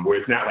form where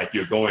it's not like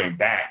you're going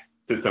back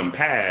to some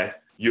past.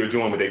 You're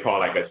doing what they call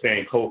like a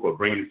Sankofa,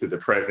 bringing it to the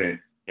present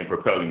and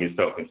propelling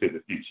yourself into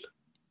the future.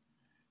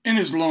 In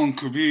his long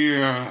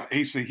career,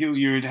 Asa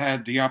Hilliard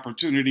had the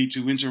opportunity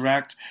to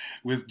interact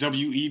with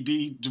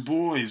W.E.B. Du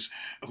Bois,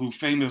 who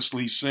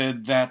famously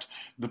said that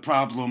the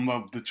problem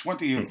of the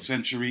 20th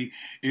century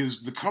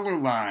is the color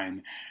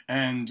line.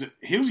 And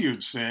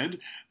Hilliard said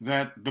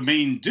that the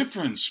main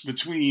difference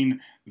between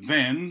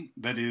then,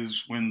 that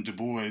is when Du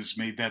Bois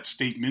made that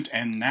statement,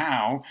 and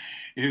now,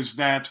 is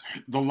that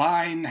the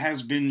line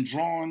has been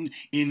drawn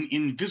in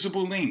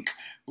invisible ink.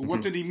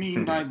 What did he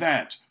mean by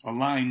that? A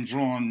line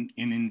drawn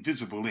in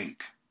invisible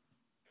ink.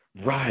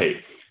 Right.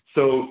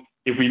 So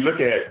if we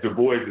look at Du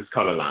Bois's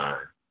color line,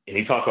 and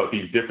he talks about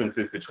these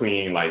differences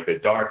between like the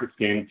darker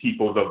skinned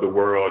peoples of the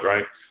world,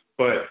 right?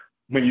 But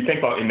when you think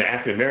about in the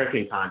African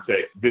American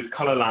context, this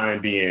color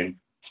line being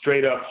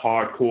straight up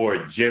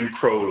hardcore Jim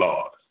Crow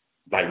laws.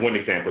 Like one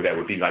example that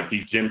would be like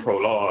these Jim Crow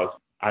laws.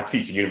 I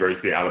teach at the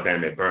University of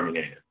Alabama at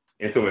Birmingham.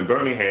 And so in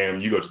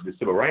Birmingham, you go to the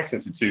Civil Rights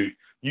Institute,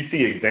 you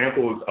see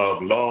examples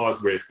of laws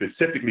where it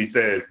specifically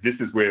says this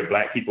is where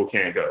Black people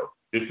can't go.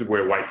 This is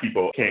where white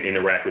people can't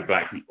interact with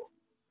Black people.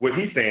 What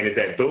he's saying is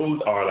that those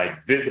are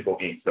like visible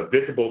inks, a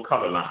visible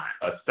color line,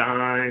 a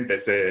sign that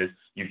says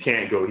you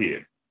can't go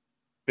here.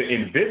 The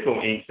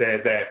invisible ink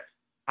says that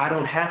I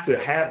don't have to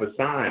have a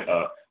sign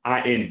up.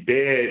 I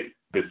embed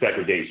the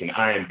segregation.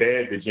 I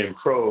embed the Jim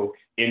Crow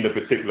in the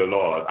particular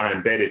laws. I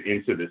embed it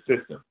into the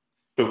system.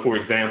 So, for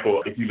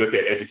example, if you look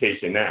at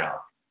education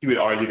now, he would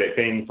argue that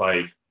things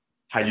like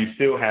how you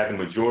still have the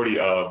majority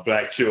of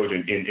Black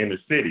children in inner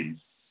cities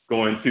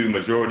going to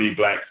majority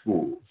Black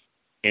schools.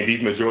 And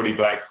these majority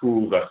Black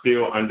schools are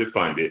still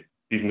underfunded.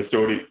 These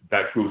majority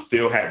Black schools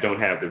still don't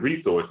have the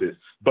resources,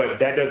 but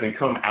that doesn't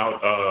come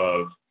out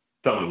of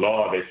some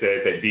law that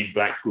says that these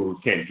Black schools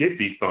can't get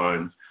these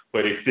funds,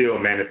 but it still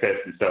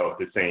manifests itself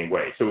the same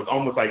way. So it's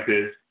almost like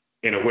this,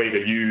 in a way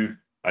to use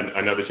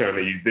another term,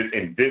 they use this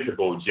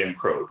invisible Jim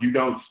Crow. You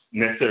don't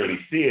necessarily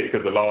see it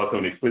because the laws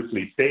don't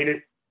explicitly state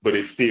it, but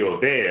it's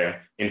still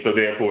there. And so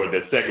therefore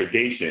the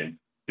segregation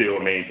still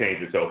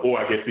maintains itself. Or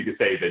I guess you could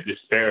say the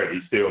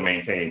disparity still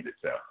maintains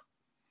itself.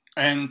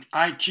 And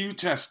IQ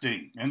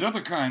testing and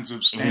other kinds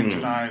of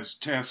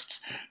standardized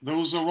tests,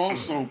 those are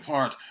also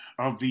part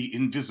of the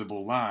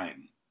invisible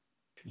line.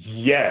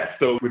 Yes.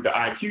 So with the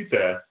IQ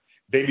test,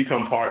 they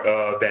become part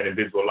of that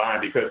invisible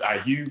line because I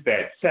use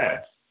that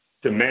test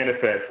to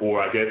manifest,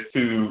 or I guess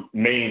to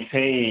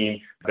maintain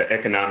the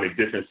economic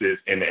differences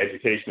and the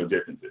educational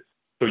differences.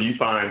 So you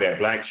find that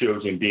Black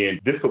children being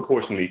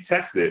disproportionately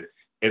tested,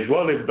 as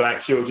well as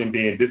Black children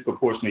being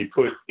disproportionately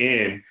put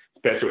in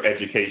special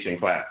education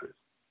classes.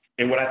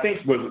 And what I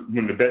think was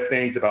one of the best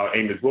things about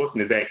Amos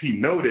Wilson is that he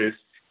noticed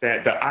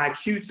that the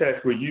IQ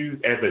tests were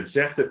used as a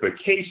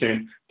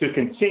justification to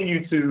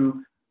continue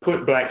to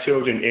put Black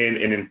children in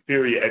an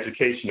inferior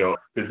educational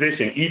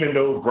position, even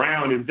though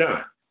Brown is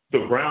done.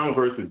 So Brown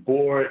versus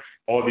Board,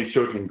 all these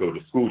children go to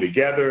school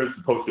together, it's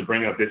supposed to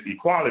bring up this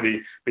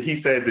equality, but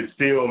he says it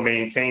still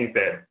maintains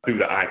that through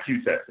the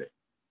IQ testing.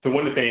 So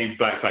one of the things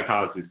Black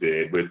psychologists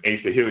did, with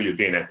Asa Hilliard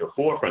being at the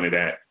forefront of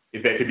that,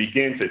 is that they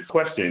began to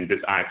question this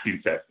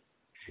IQ testing.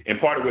 And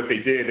part of what they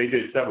did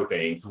several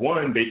things.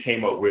 One, they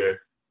came up with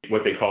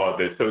what they call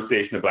the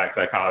Association of Black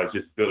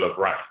Psychologists Bill of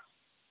Rights.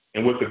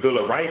 And what the Bill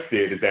of Rights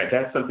did is that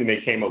that's something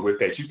they came up with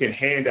that you can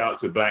hand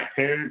out to Black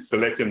parents to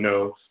let them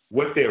know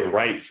what their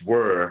rights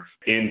were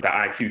in the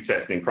IQ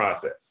testing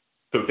process.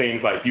 So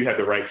things like you have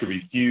the right to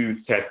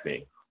refuse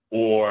testing,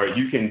 or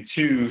you can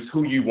choose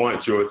who you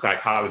want your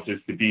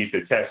psychologist to be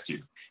to test you.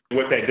 And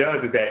what that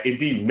does is that it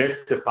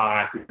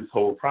demystifies this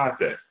whole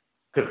process.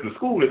 Because the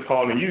school is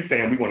calling you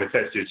saying, we want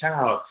to test your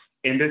child,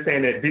 and they're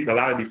saying that a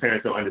lot of these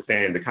parents don't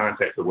understand the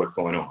context of what's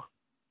going on.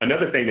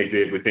 Another thing they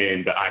did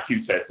within the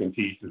IQ testing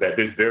piece is that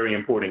this very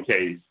important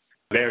case,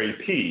 Larry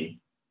P.,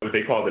 what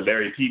they call the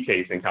Larry P.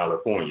 case in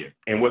California.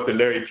 And what the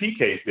Larry P.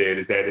 case did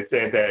is that it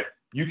said that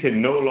you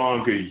can no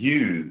longer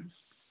use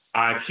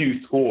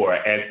IQ score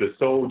as the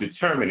sole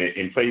determinant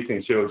in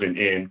placing children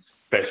in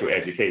special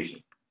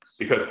education.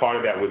 Because part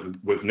of that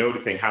was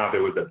noticing how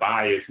there was a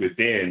bias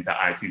within the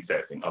IQ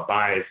testing, a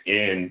bias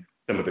in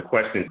some of the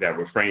questions that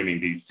were framing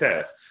these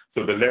tests.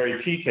 So the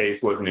Larry P. case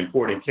was an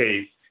important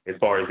case as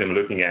far as them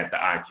looking at the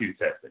IQ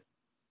testing.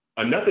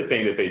 Another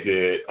thing that they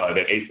did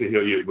that Asa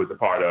Hilliard was a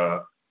part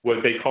of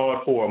was they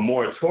called for a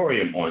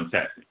moratorium on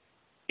testing.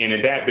 And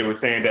in that, they were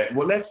saying that,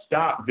 well, let's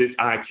stop this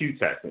IQ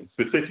testing,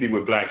 specifically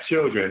with Black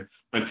children,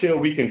 until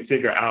we can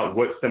figure out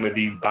what some of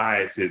these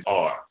biases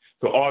are.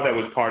 So all that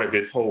was part of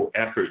this whole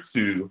effort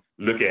to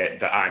look at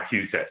the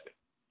IQ testing.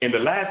 And the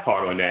last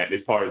part on that, as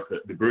far as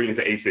the brilliance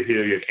of Asa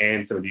Hilliard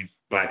and some of these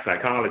Black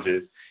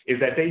psychologists, is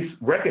that they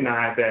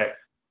recognize that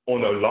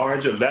on a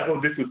larger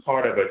level, this was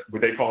part of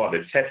what they call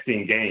the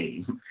testing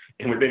game.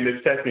 And within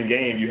this testing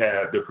game, you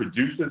have the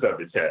producers of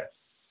the test,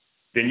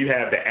 then you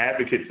have the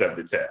advocates of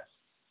the test,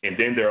 and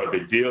then there are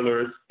the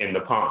dealers and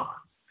the pawns.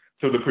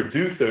 So the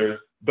producers,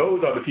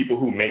 those are the people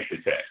who make the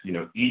test,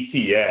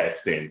 ETS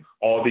and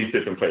all these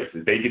different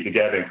places. They get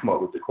together and come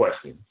up with the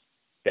questions.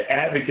 The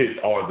advocates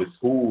are the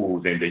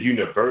schools and the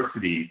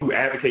universities who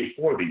advocate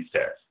for these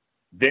tests.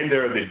 Then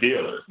there are the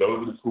dealers.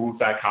 Those are the school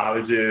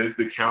psychologists,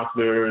 the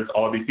counselors,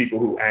 all these people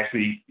who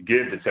actually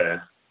give the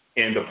test.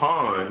 And the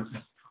pawns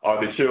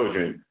are the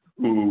children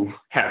who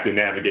have to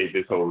navigate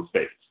this whole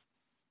space.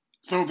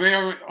 So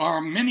there are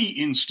many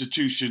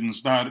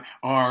institutions that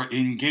are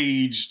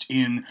engaged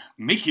in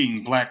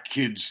making Black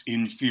kids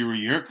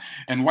inferior,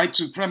 and white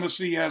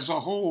supremacy as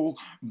a whole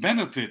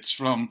benefits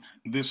from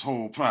this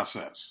whole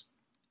process.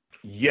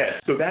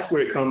 Yes, so that's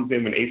where it comes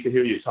in when Asa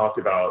Hilliard talked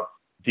about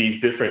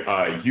these different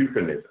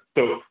euphemisms.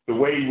 So the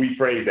way we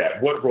phrase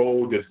that, what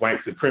role does white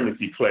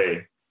supremacy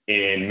play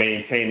in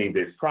maintaining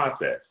this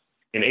process?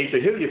 And Asa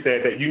Hilliard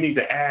said that you need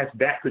to ask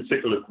that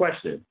particular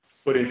question,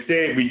 but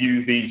instead we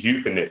use these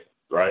euphemisms,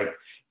 right?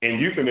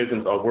 And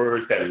euphemisms are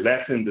words that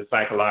lessen the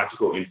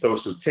psychological and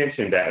social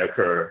tension that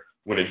occur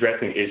when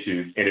addressing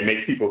issues, and it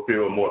makes people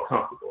feel more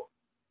comfortable.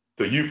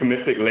 So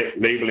euphemistic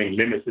labeling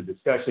limits the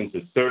discussion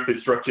to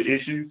surface structure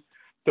issues.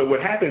 So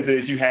what happens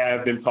is you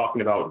have them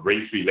talking about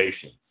race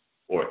relations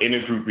or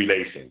intergroup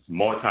relations,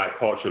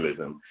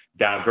 multiculturalism,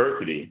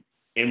 diversity.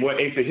 And what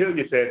Asa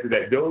Hilliard says is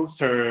that those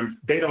terms,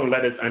 they don't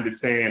let us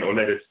understand or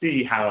let us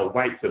see how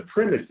white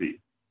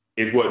supremacy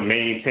is what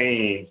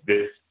maintains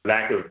this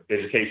lack of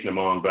education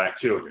among Black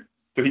children.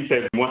 So he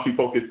says once we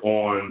focus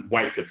on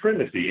white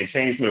supremacy and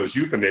change those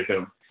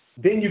euphemisms,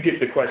 then you get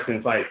the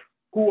questions like,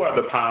 who are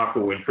the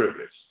powerful and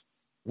privileged?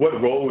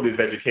 What role does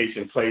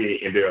education play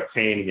in their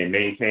obtaining and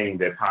maintaining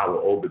their power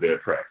over the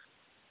oppressed?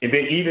 And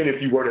then even if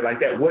you word it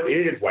like that, what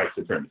is white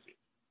supremacy?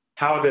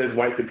 How does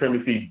white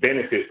supremacy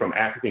benefit from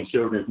African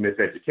children's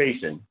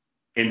miseducation?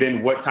 And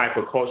then what type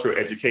of cultural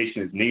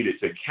education is needed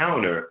to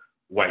counter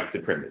white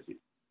supremacy?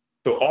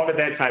 So all of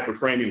that type of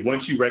framing,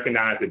 once you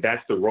recognize that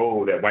that's the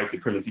role that white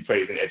supremacy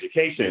plays in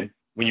education,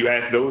 when you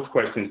ask those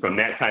questions from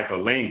that type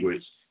of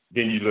language,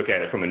 then you look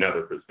at it from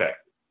another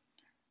perspective.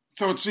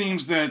 So it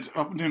seems that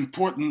an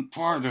important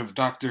part of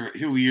Dr.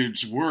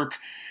 Hilliard's work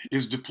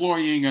is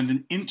deploying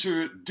an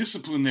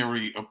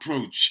interdisciplinary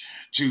approach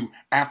to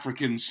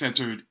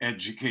African-centered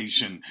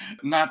education,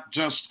 not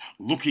just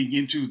looking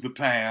into the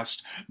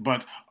past,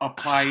 but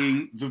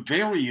applying the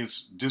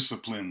various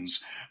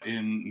disciplines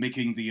in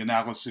making the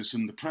analysis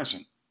in the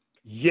present.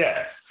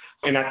 Yes.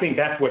 And I think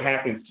that's what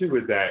happens too,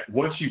 is that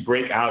once you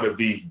break out of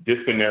these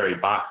disciplinary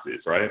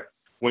boxes, right?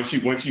 Once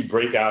you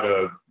break out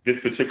of this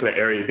particular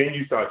area, then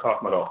you start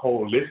talking about a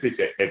holistic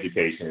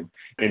education,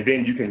 and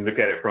then you can look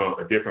at it from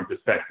a different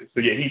perspective.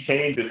 So yeah, he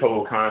changed this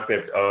whole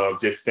concept of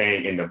just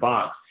staying in the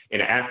box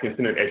and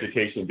African-centered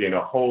education being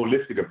a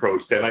holistic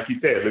approach that, like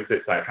you said, looks at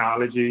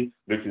psychology,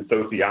 looks at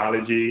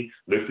sociology,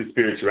 looks at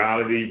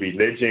spirituality,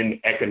 religion,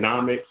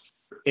 economics.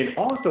 And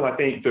also, I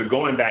think they're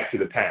going back to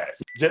the past.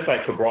 Just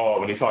like Cabral,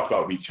 when he talks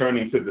about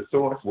returning to the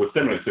source, was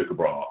similar to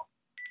Cabral.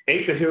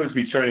 Asa Hilliard's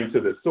returning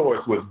to the source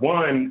was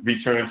one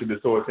return to the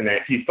source in that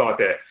he thought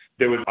that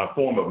there was a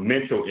form of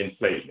mental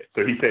enslavement.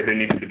 So he said there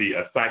needed to be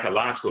a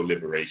psychological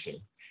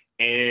liberation.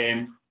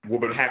 And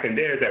what would happen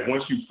there is that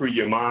once you free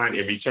your mind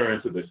and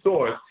return to the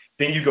source,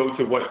 then you go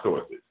to what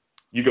sources?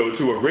 You go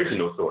to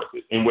original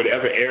sources in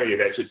whatever area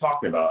that you're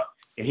talking about.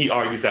 And he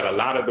argues that a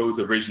lot of those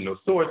original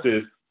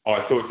sources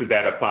are sources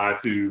that apply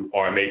to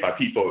or are made by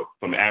people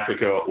from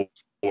Africa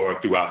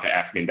or throughout the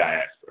African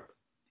diaspora.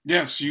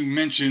 Yes, you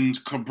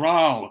mentioned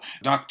Cabral.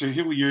 Dr.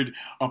 Hilliard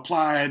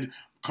applied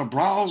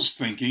Cabral's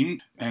thinking,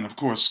 and of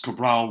course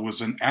Cabral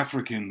was an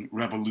African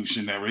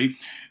revolutionary,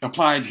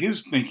 applied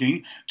his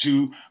thinking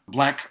to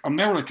Black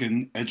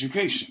American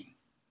education.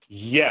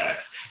 Yes,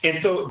 and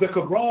so the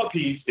Cabral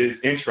piece is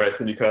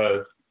interesting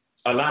because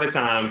a lot of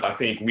times I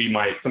think we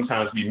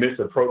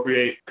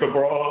misappropriate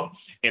Cabral,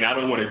 and I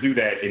don't want to do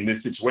that in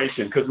this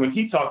situation because when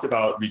he talked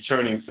about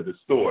returning to the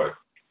source,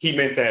 he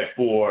meant that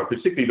for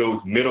particularly those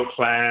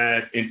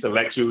middle-class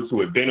intellectuals who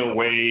had been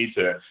away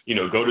to,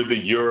 go to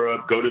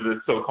Europe, go to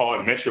the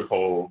so-called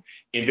metropole,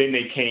 and then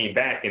they came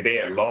back and they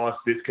had lost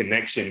this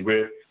connection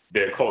with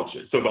their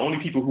culture. So the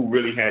only people who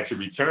really had to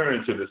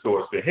return to the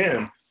source for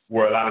him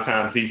were a lot of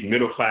times these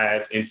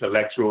middle-class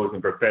intellectuals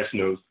and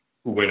professionals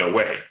who went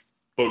away.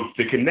 But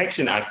the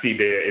connection I see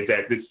there is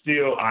that there's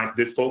still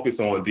this focus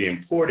on the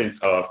importance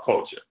of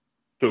culture.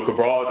 So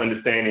Cabral's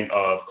understanding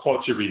of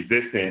culture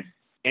resistance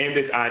and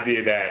this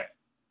idea that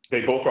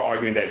they both are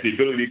arguing that the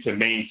ability to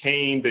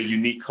maintain the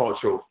unique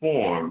cultural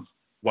forms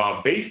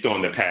while based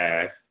on the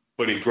past,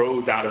 but it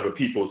grows out of a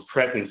people's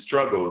present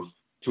struggles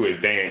to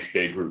advance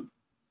their group.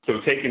 So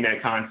taking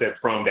that concept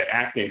from the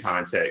African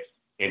context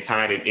and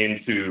tying it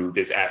into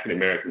this African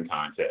American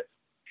context.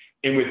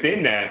 And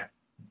within that,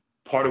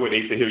 part of what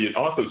Asa Hilliard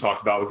also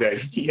talked about was that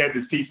he had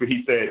this piece where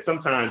he said,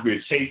 sometimes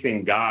we're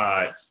chasing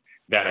gods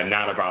that are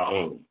not of our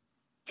own.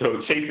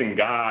 So chasing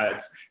gods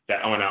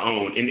that are on our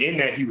own. And in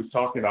that, he was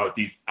talking about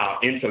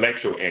our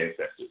intellectual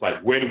ancestors, like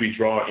where do we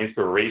draw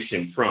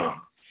inspiration from?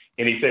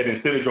 And he said,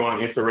 instead of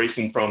drawing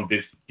inspiration from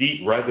this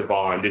deep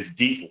reservoir and this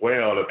deep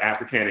well of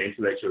African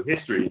intellectual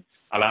history,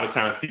 a lot of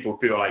times people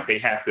feel like they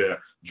have to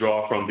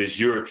draw from this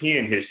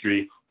European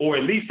history, or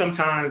at least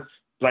sometimes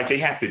like they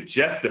have to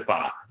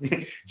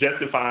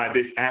justify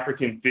this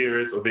African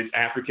theorist or this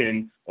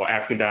African or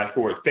African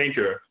diasporic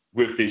thinker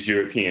with this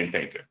European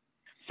thinker.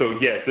 So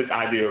yes, this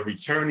idea of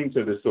returning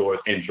to the source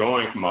and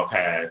drawing from our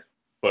past,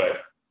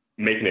 but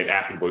making it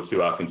applicable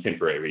to our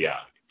contemporary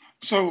reality.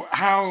 So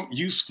how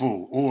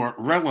useful or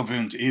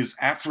relevant is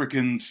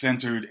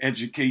African-centered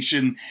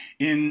education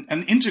in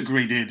an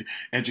integrated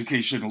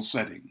educational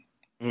setting?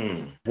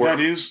 That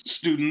is,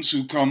 students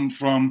who come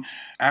from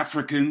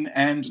African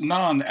and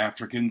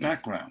non-African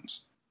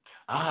backgrounds.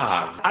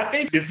 I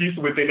think it's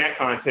useful within that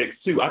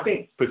context too. I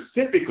think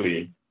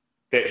specifically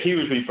that he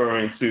was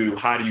referring to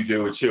how do you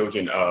deal with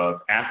children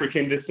of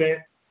African descent,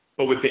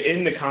 but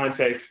within the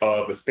context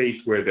of a space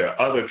where there are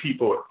other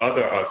people,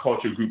 other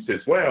cultural groups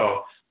as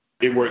well,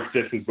 it works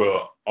just as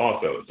well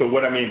also. So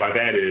what I mean by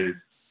that is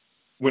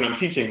when I'm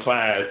teaching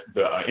class,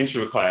 the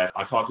intro class,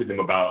 I talk to them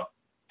about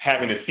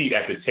having a seat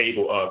at the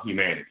table of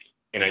humanity.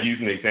 And I use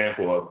an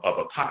example of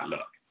a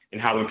potluck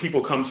and how when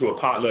people come to a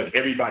potluck,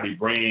 everybody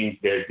brings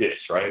their dish,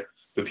 right?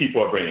 So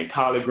people are bringing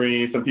collard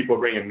greens, some people are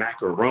bringing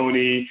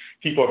macaroni,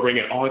 people are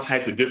bringing all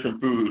types of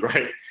different food,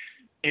 right?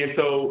 And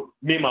so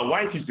me and my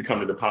wife used to come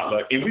to the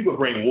potluck and we would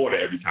bring water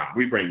every time.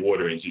 We bring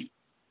water and juice.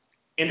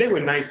 And they were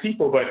nice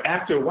people, but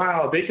after a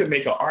while, they could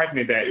make an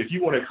argument that if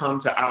you want to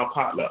come to our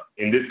potluck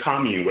in this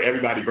commune where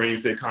everybody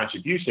brings their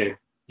contribution,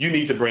 you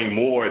need to bring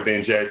more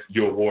than just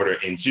your water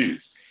and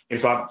juice. And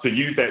so to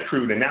use that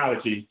crude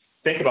analogy,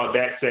 think about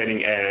that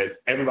setting as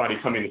everybody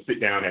coming to sit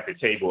down at the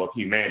table of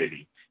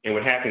humanity. And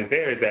what happens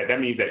there is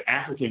that means that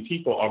African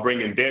people are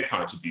bringing their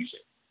contribution.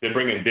 They're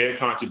bringing their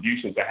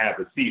contribution to have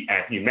a seat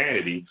at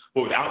humanity.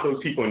 But without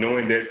those people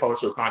knowing their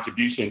cultural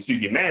contribution to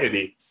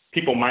humanity,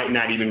 people might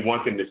not even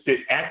want them to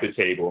sit at the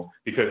table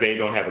because they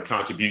don't have a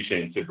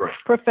contribution to bring.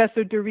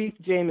 Professor Reef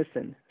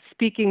Jamison,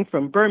 speaking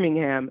from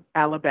Birmingham,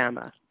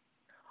 Alabama.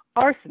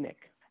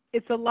 Arsenic.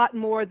 It's a lot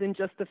more than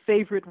just a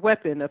favorite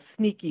weapon of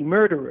sneaky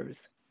murderers.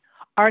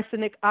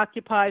 Arsenic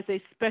occupies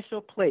a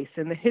special place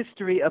in the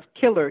history of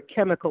killer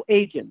chemical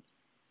agents,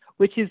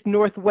 which is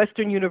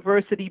Northwestern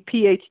University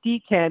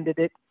Phd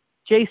candidate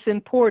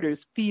Jayson Porter's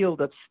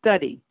field of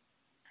study.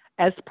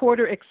 As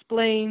Porter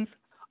explains,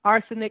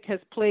 arsenic has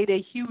played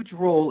a huge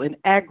role in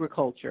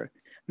agriculture,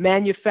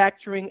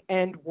 manufacturing,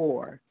 and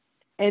war,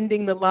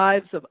 ending the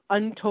lives of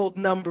untold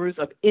numbers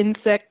of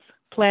insects,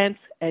 plants,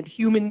 and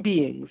human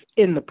beings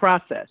in the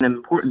process. An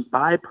important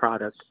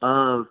byproduct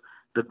of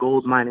the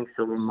gold mining,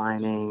 silver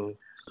mining,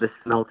 the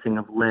smelting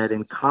of lead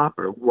and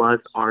copper was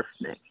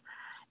arsenic.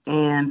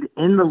 And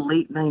in the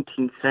late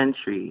 19th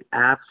century,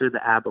 after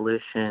the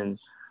abolition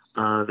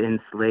of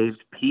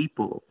enslaved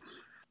people,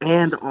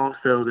 and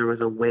also there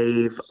was a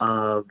wave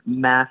of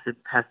massive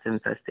pest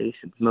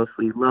infestations,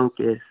 mostly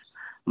locusts,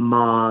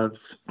 moths,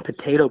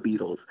 potato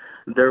beetles.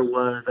 There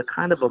was a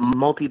kind of a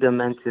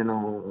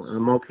multidimensional,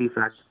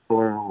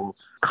 multifactorial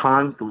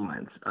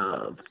confluence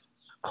of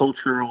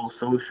cultural,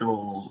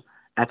 social,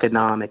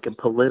 economic, and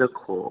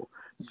political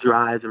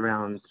drives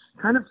around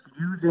kind of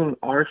using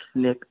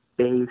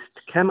arsenic-based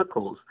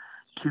chemicals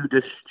to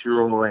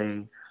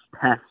destroy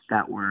pests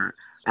that were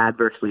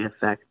adversely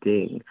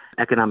affecting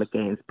economic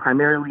gains,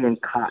 primarily in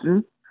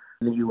cotton.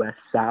 In the U.S.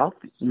 South,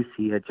 you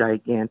see a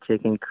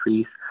gigantic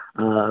increase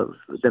of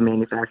the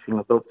manufacturing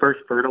of both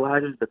first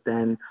fertilizers, but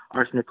then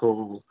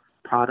arsenical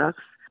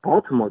products.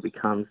 Baltimore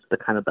becomes the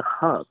kind of the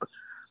hub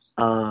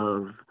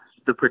of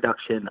the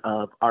production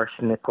of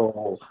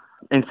arsenical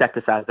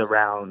insecticides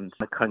around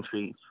the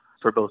country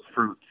for both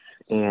fruits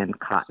and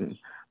cotton.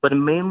 But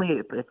mainly,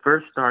 it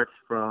first starts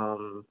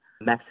from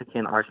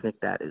Mexican arsenic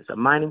that is a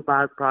mining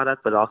byproduct,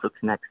 but also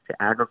connects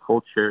to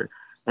agriculture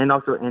and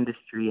also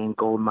industry and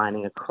gold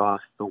mining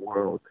across the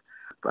world.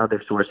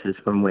 Other sources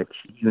from which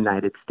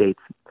United States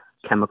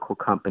chemical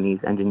companies,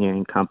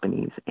 engineering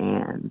companies,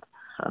 and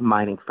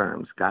mining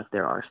firms got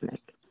their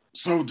arsenic.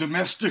 So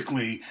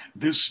domestically,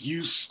 this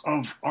use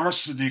of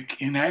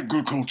arsenic in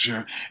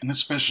agriculture, and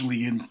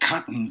especially in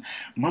cotton,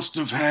 must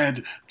have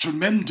had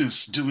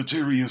tremendous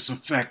deleterious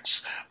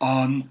effects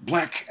on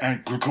Black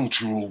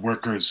agricultural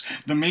workers,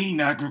 the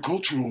main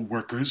agricultural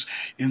workers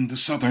in the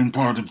southern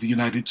part of the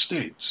United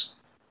States.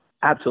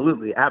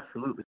 Absolutely.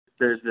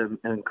 There's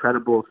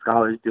incredible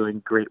scholars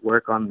doing great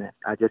work on this.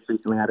 I just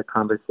recently had a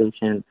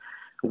conversation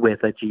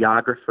with a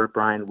geographer,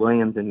 Brian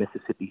Williams, in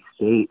Mississippi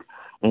State,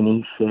 and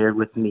he shared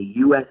with me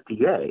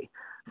USDA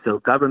So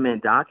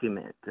government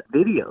document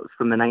videos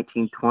from the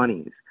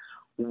 1920s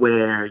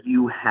where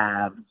you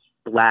have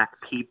Black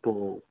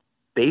people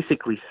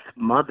basically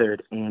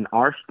smothered in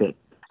arsenic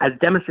as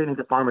demonstrating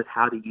to farmers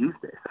how to use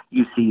this.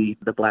 You see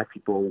the Black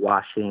people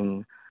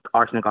washing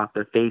arsenic off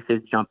their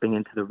faces, jumping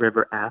into the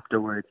river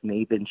afterwards, and they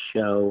even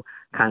show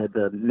kind of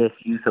the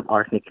misuse of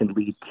arsenic can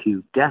lead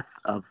to death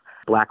of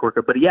Black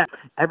worker. But yeah,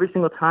 every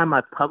single time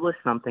I publish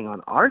something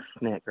on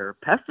arsenic or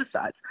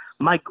pesticides,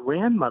 my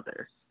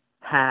grandmother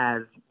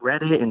has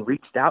read it and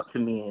reached out to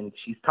me, and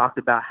she's talked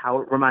about how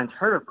it reminds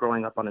her of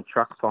growing up on a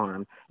truck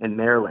farm in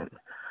Maryland,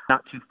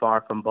 not too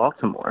far from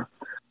Baltimore.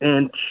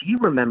 And she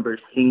remembers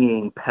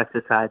seeing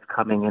pesticides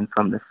coming in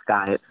from the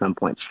sky at some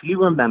point. She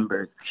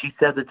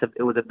says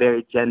it was a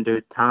very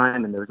gendered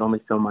time, and there was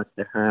only so much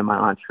that her and my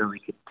aunt Shirley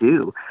could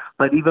do.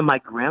 But even my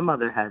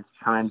grandmother has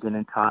chimed in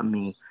and taught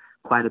me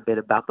quite a bit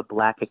about the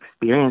Black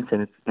experience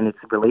and its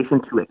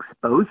relation to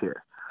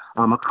exposure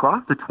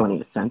across the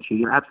 20th century.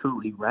 You're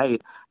absolutely right.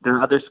 There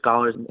are other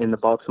scholars in the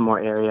Baltimore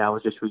area. I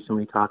was just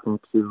recently talking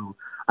to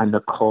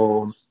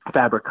Nicole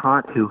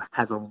Fabricant, who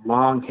has a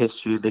long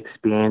history of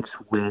experience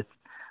with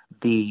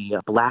the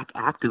Black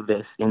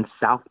activists in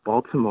South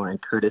Baltimore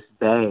and Curtis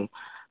Bay,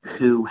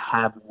 who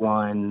have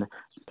won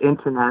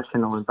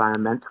international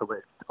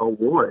environmentalist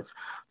awards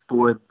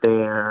for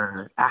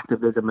their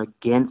activism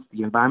against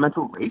the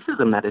environmental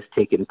racism that has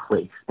taken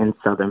place in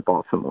southern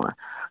Baltimore,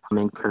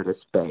 in Curtis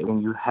Bay.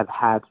 And you have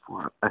had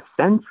for a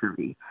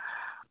century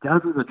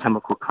dozens of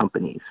chemical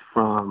companies,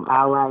 from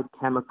Allied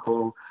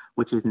Chemical,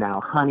 which is now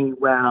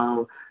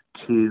Honeywell,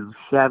 to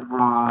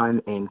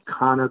Chevron and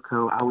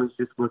Conoco. I was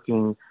just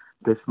looking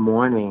this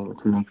morning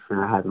to make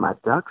sure I had my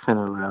ducks in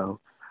a row,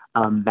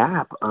 a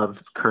map of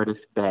Curtis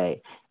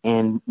Bay.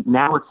 And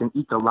now it's an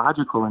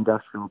ecological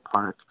industrial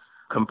park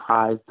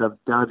comprised of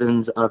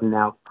dozens of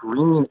now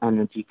green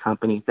energy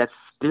companies that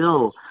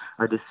still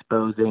are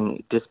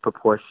disposing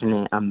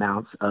disproportionate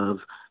amounts of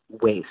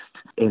waste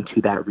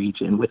into that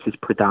region, which is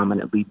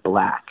predominantly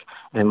Black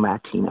and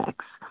Latinx.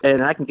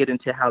 And I can get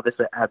into how this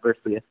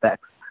adversely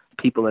affects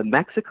people in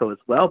Mexico as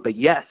well. But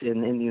yes,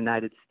 in the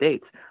United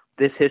States,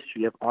 this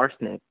history of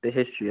arsenic, the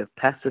history of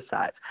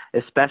pesticides,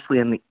 especially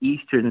in the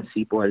eastern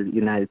seaboard of the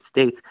United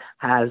States,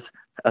 has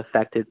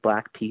affected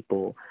Black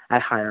people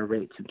at higher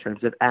rates in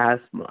terms of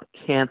asthma,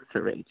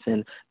 cancer rates.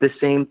 And the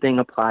same thing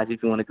applies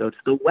if you want to go to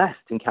the West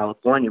in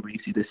California, where you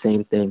see the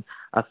same thing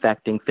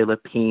affecting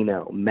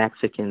Filipino,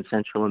 Mexican,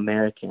 Central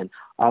American,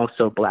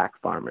 also Black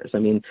farmers. I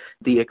mean,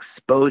 the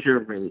exposure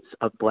rates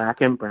of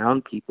Black and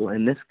brown people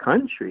in this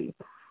country,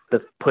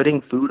 the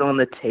putting food on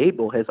the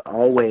table, has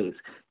always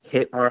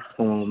hit our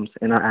homes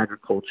and our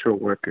agricultural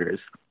workers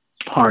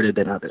harder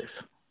than others.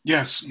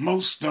 Yes,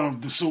 most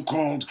of the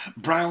so-called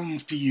brown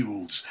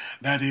fields,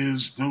 that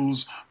is,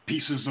 those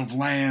pieces of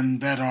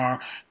land that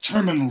are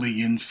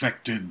terminally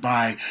infected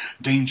by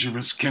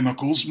dangerous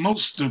chemicals,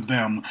 most of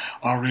them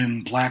are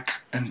in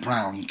Black and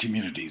brown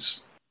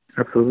communities.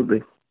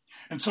 Absolutely.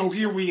 And so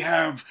here we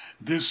have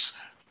this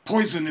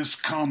poisonous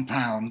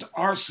compound,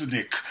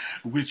 arsenic,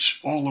 which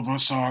all of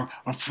us are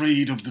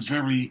afraid of the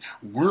very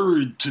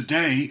word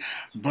today,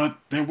 but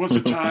there was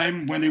a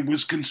time when it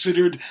was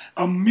considered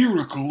a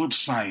miracle of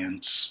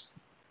science.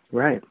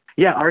 Right.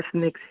 Yeah,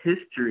 arsenic's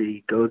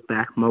history goes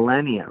back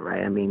millennia,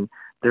 right? I mean,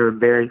 there are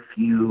very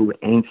few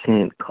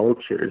ancient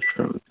cultures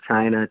from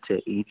China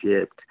to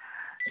Egypt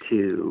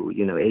to,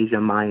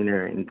 Asia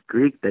Minor and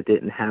Greek that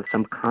didn't have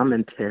some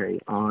commentary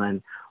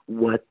on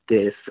what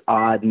this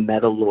odd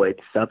metalloid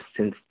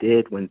substance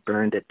did when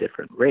burned at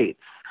different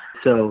rates.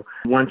 So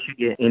once you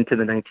get into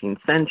the 19th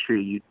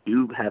century, you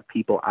do have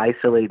people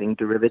isolating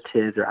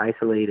derivatives or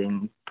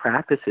isolating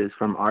practices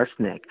from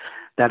arsenic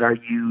that are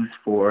used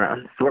for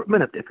an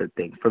assortment of different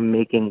things, from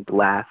making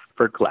glass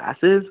for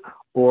glasses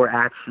or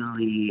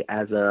actually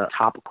as a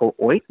topical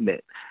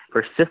ointment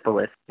for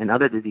syphilis and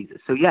other diseases.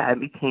 So yeah, it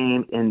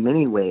became in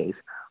many ways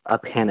a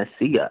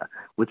panacea,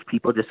 which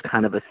people just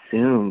kind of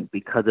assumed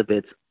because of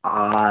its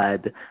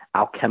odd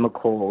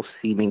alchemical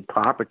seeming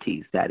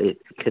properties that it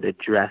could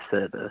address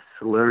a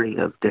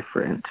slurry of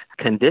different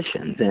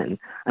conditions. And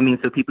I mean,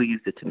 so people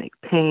used it to make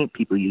paint,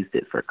 people used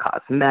it for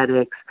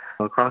cosmetics.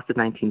 Across the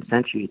 19th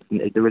century,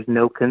 there was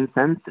no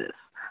consensus.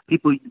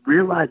 People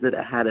realized that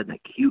it had an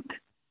acute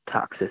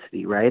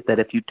toxicity, right? That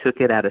if you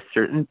took it at a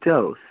certain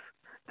dose,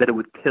 that it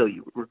would kill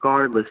you,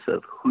 regardless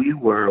of who you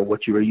were or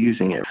what you were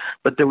using it.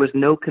 But there was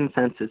no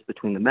consensus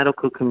between the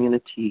medical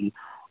community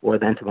or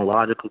the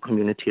entomological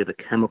community or the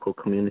chemical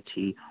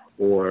community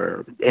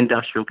or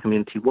industrial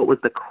community. What was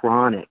the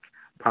chronic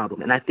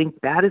problem? And I think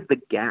that is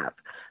the gap.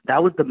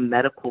 That was the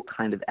medical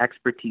kind of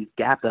expertise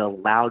gap that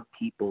allowed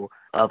people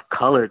of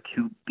color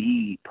to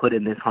be put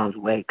in this harm's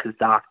way, because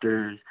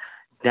doctors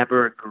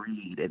never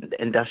agreed and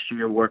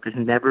industrial workers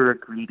never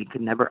agreed and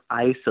could never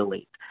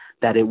isolate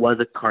that it was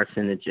a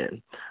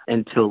carcinogen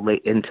until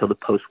the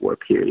post-war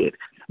period.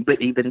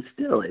 But even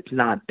still, it's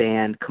not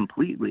banned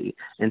completely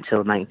until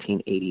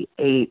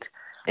 1988,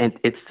 and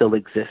it still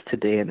exists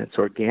today in its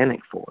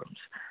organic forms.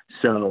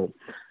 So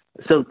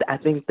So I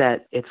think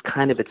that it's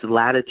kind of its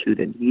latitude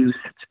and use,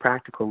 its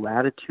practical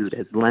latitude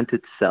has lent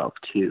itself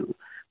to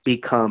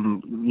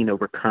become,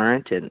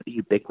 recurrent and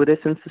ubiquitous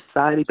in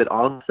society, but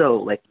also,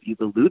 like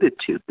you've alluded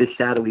to, this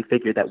shadowy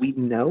figure that we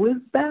know is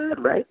bad,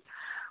 right?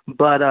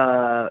 But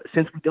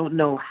since we don't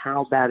know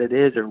how bad it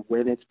is or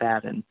when it's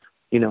bad and,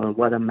 and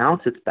what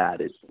amounts it's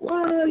bad,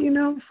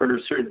 for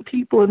certain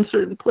people in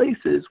certain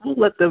places, we'll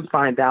let them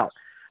find out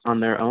on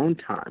their own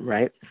time,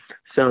 right?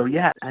 So,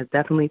 yeah, I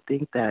definitely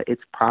think that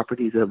its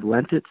properties have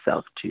lent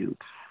itself to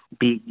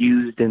be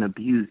used and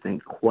abused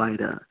in quite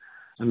a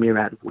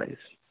myriad of ways.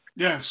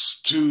 Yes,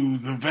 to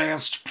the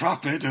vast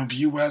profit of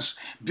U.S.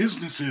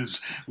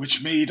 businesses,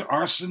 which made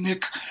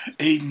arsenic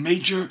a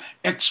major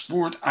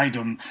export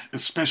item,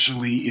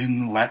 especially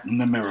in Latin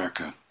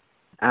America.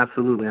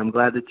 Absolutely. I'm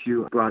glad that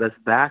you brought us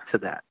back to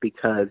that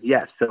because,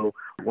 yes, so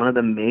one of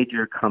the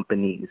major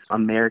companies,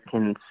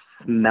 American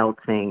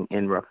Smelting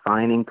and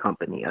Refining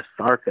Company,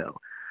 ASARCO,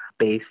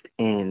 based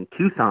in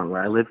Tucson,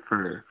 where I lived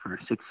for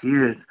 6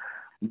 years,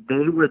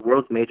 they were the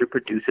world's major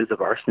producers of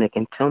arsenic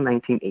until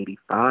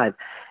 1985,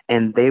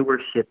 and they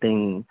were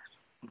shipping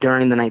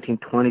during the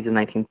 1920s and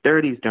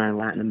 1930s during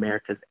Latin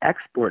America's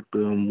export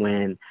boom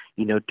when,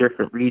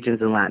 different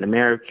regions in Latin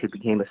America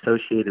became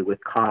associated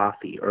with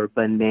coffee or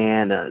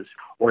bananas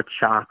or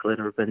chocolate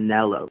or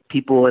vanilla.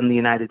 People in the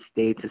United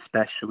States,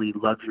 especially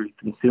luxury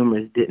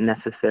consumers, didn't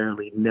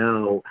necessarily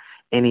know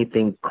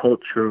anything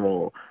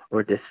cultural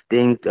or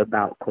distinct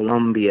about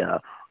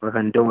Colombia or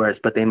Honduras,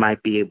 but they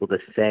might be able to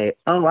say,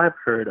 oh, I've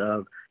heard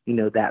of,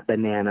 that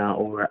banana,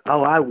 or,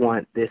 oh, I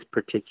want this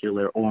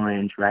particular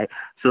orange, right?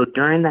 So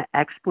during the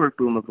export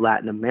boom of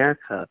Latin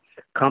America,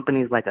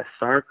 companies like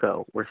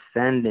ASARCO were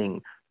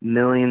sending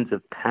millions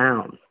of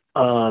pounds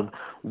of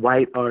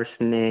white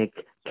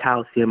arsenic,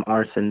 calcium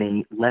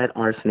arsenate, lead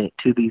arsenate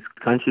to these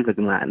countries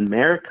in Latin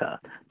America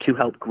to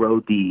help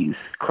grow these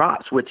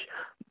crops, which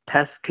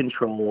pest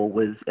control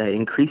was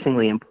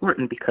increasingly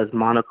important because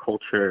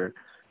monoculture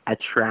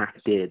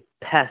attracted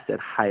pests at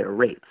higher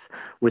rates,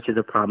 which is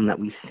a problem that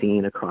we've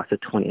seen across the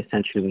 20th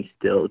century and we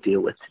still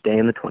deal with today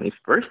in the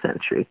 21st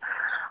century,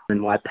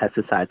 and why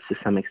pesticides to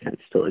some extent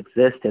still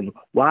exist. And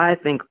why I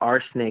think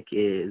arsenic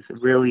is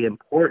really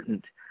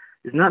important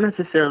is not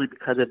necessarily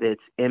because of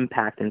its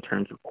impact in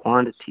terms of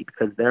quantity,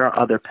 because there are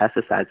other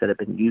pesticides that have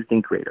been used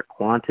in greater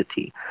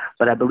quantity.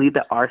 But I believe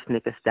that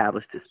arsenic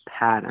established this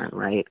pattern,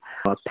 right?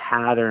 A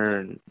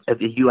pattern of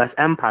the U.S.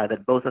 empire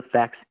that both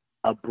affects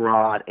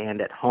abroad and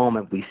at home,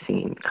 as we've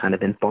seen kind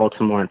of in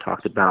Baltimore and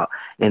talked about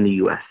in the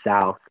U.S.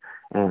 South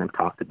and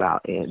talked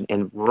about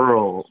in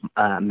rural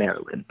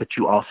Maryland. But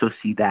you also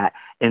see that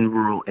in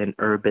rural and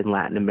urban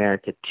Latin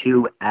America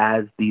too,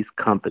 as these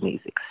companies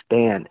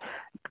expand.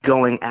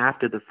 Going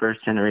after the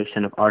first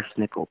generation of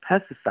arsenical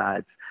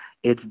pesticides,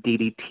 it's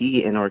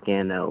DDT and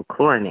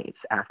organochlorinates.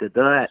 After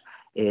that,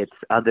 it's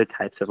other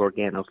types of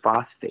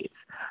organophosphates.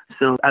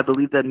 So I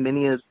believe that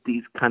many of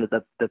these kind of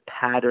the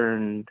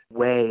patterned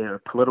way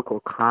or political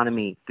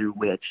economy through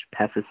which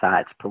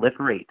pesticides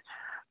proliferate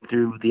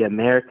through the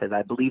Americas,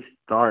 I believe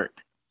start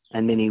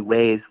in many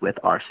ways with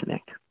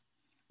arsenic.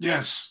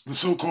 Yes, the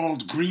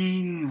so-called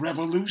Green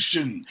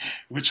Revolution,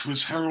 which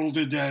was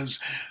heralded as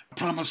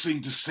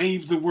promising to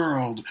save the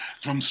world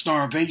from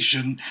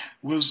starvation,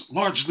 was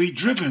largely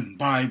driven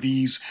by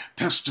these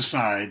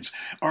pesticides,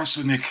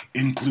 arsenic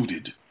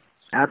included.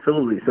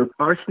 Absolutely. So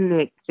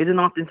arsenic isn't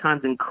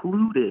oftentimes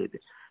included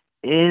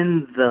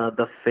in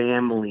the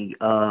family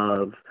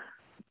of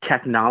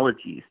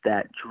technologies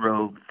that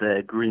drove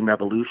the Green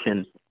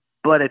Revolution.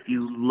 But if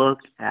you look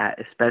at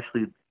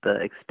especially the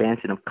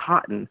expansion of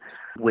cotton,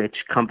 which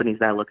companies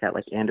that I look at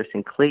like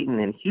Anderson Clayton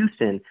in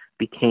Houston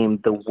became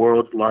the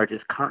world's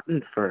largest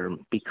cotton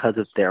firm because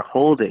of their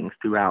holdings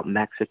throughout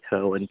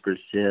Mexico and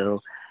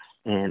Brazil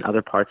and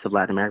other parts of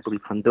Latin America, I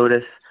believe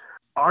Honduras.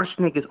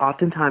 Arsenic is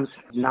oftentimes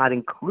not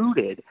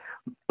included,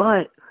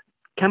 but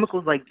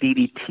chemicals like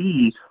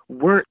DDT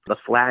weren't the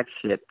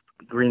flagship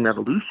Green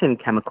Revolution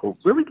chemical,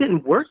 really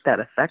didn't work that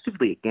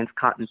effectively against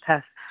cotton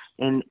pests.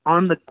 And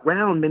on the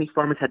ground, many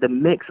farmers had to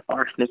mix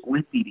arsenic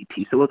with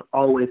DDT, so it was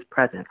always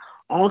present.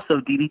 Also,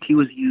 DDT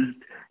was used,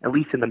 at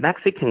least in the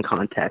Mexican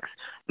context,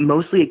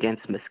 mostly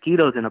against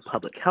mosquitoes in a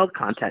public health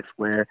context,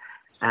 where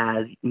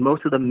as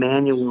most of the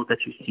manuals that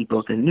you see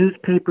both in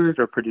newspapers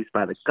or produced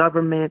by the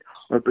government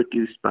or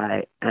produced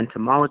by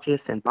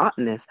entomologists and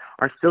botanists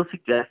are still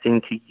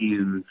suggesting to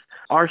use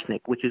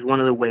arsenic, which is one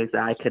of the ways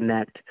that I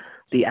connect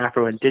the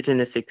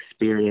Afro-Indigenous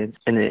experience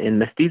and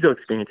mestizo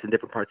experience in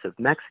different parts of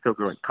Mexico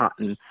growing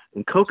cotton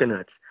and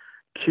coconuts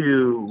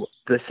to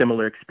the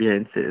similar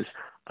experiences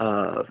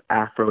of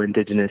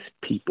Afro-Indigenous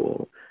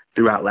people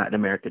throughout Latin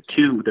America,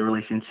 to the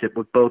relationship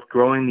with both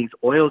growing these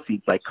oil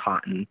seeds like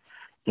cotton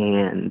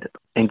and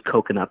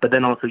coconut, but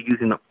then also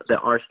using the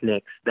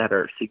arsenics that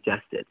are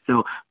suggested.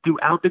 So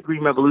throughout the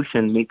Green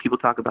Revolution, people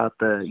talk about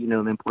the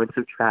importance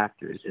of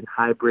tractors and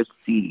hybrid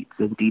seeds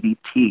and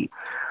DDT.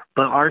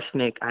 But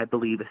arsenic, I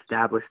believe,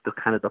 established the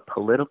kind of the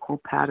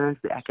political patterns,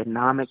 the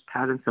economic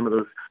patterns, some of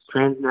those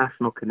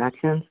transnational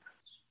connections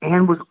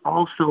and was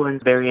also a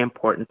very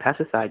important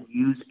pesticide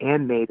used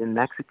and made in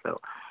Mexico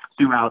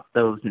throughout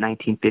those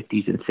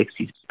 1950s and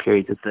 60s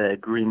periods of the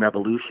Green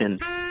Revolution.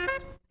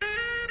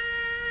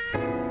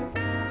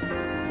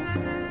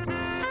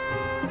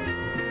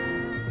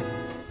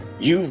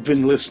 You've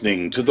been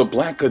listening to the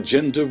Black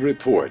Agenda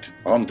Report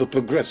on the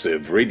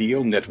Progressive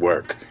Radio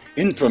Network.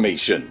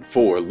 Information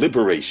for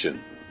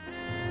liberation.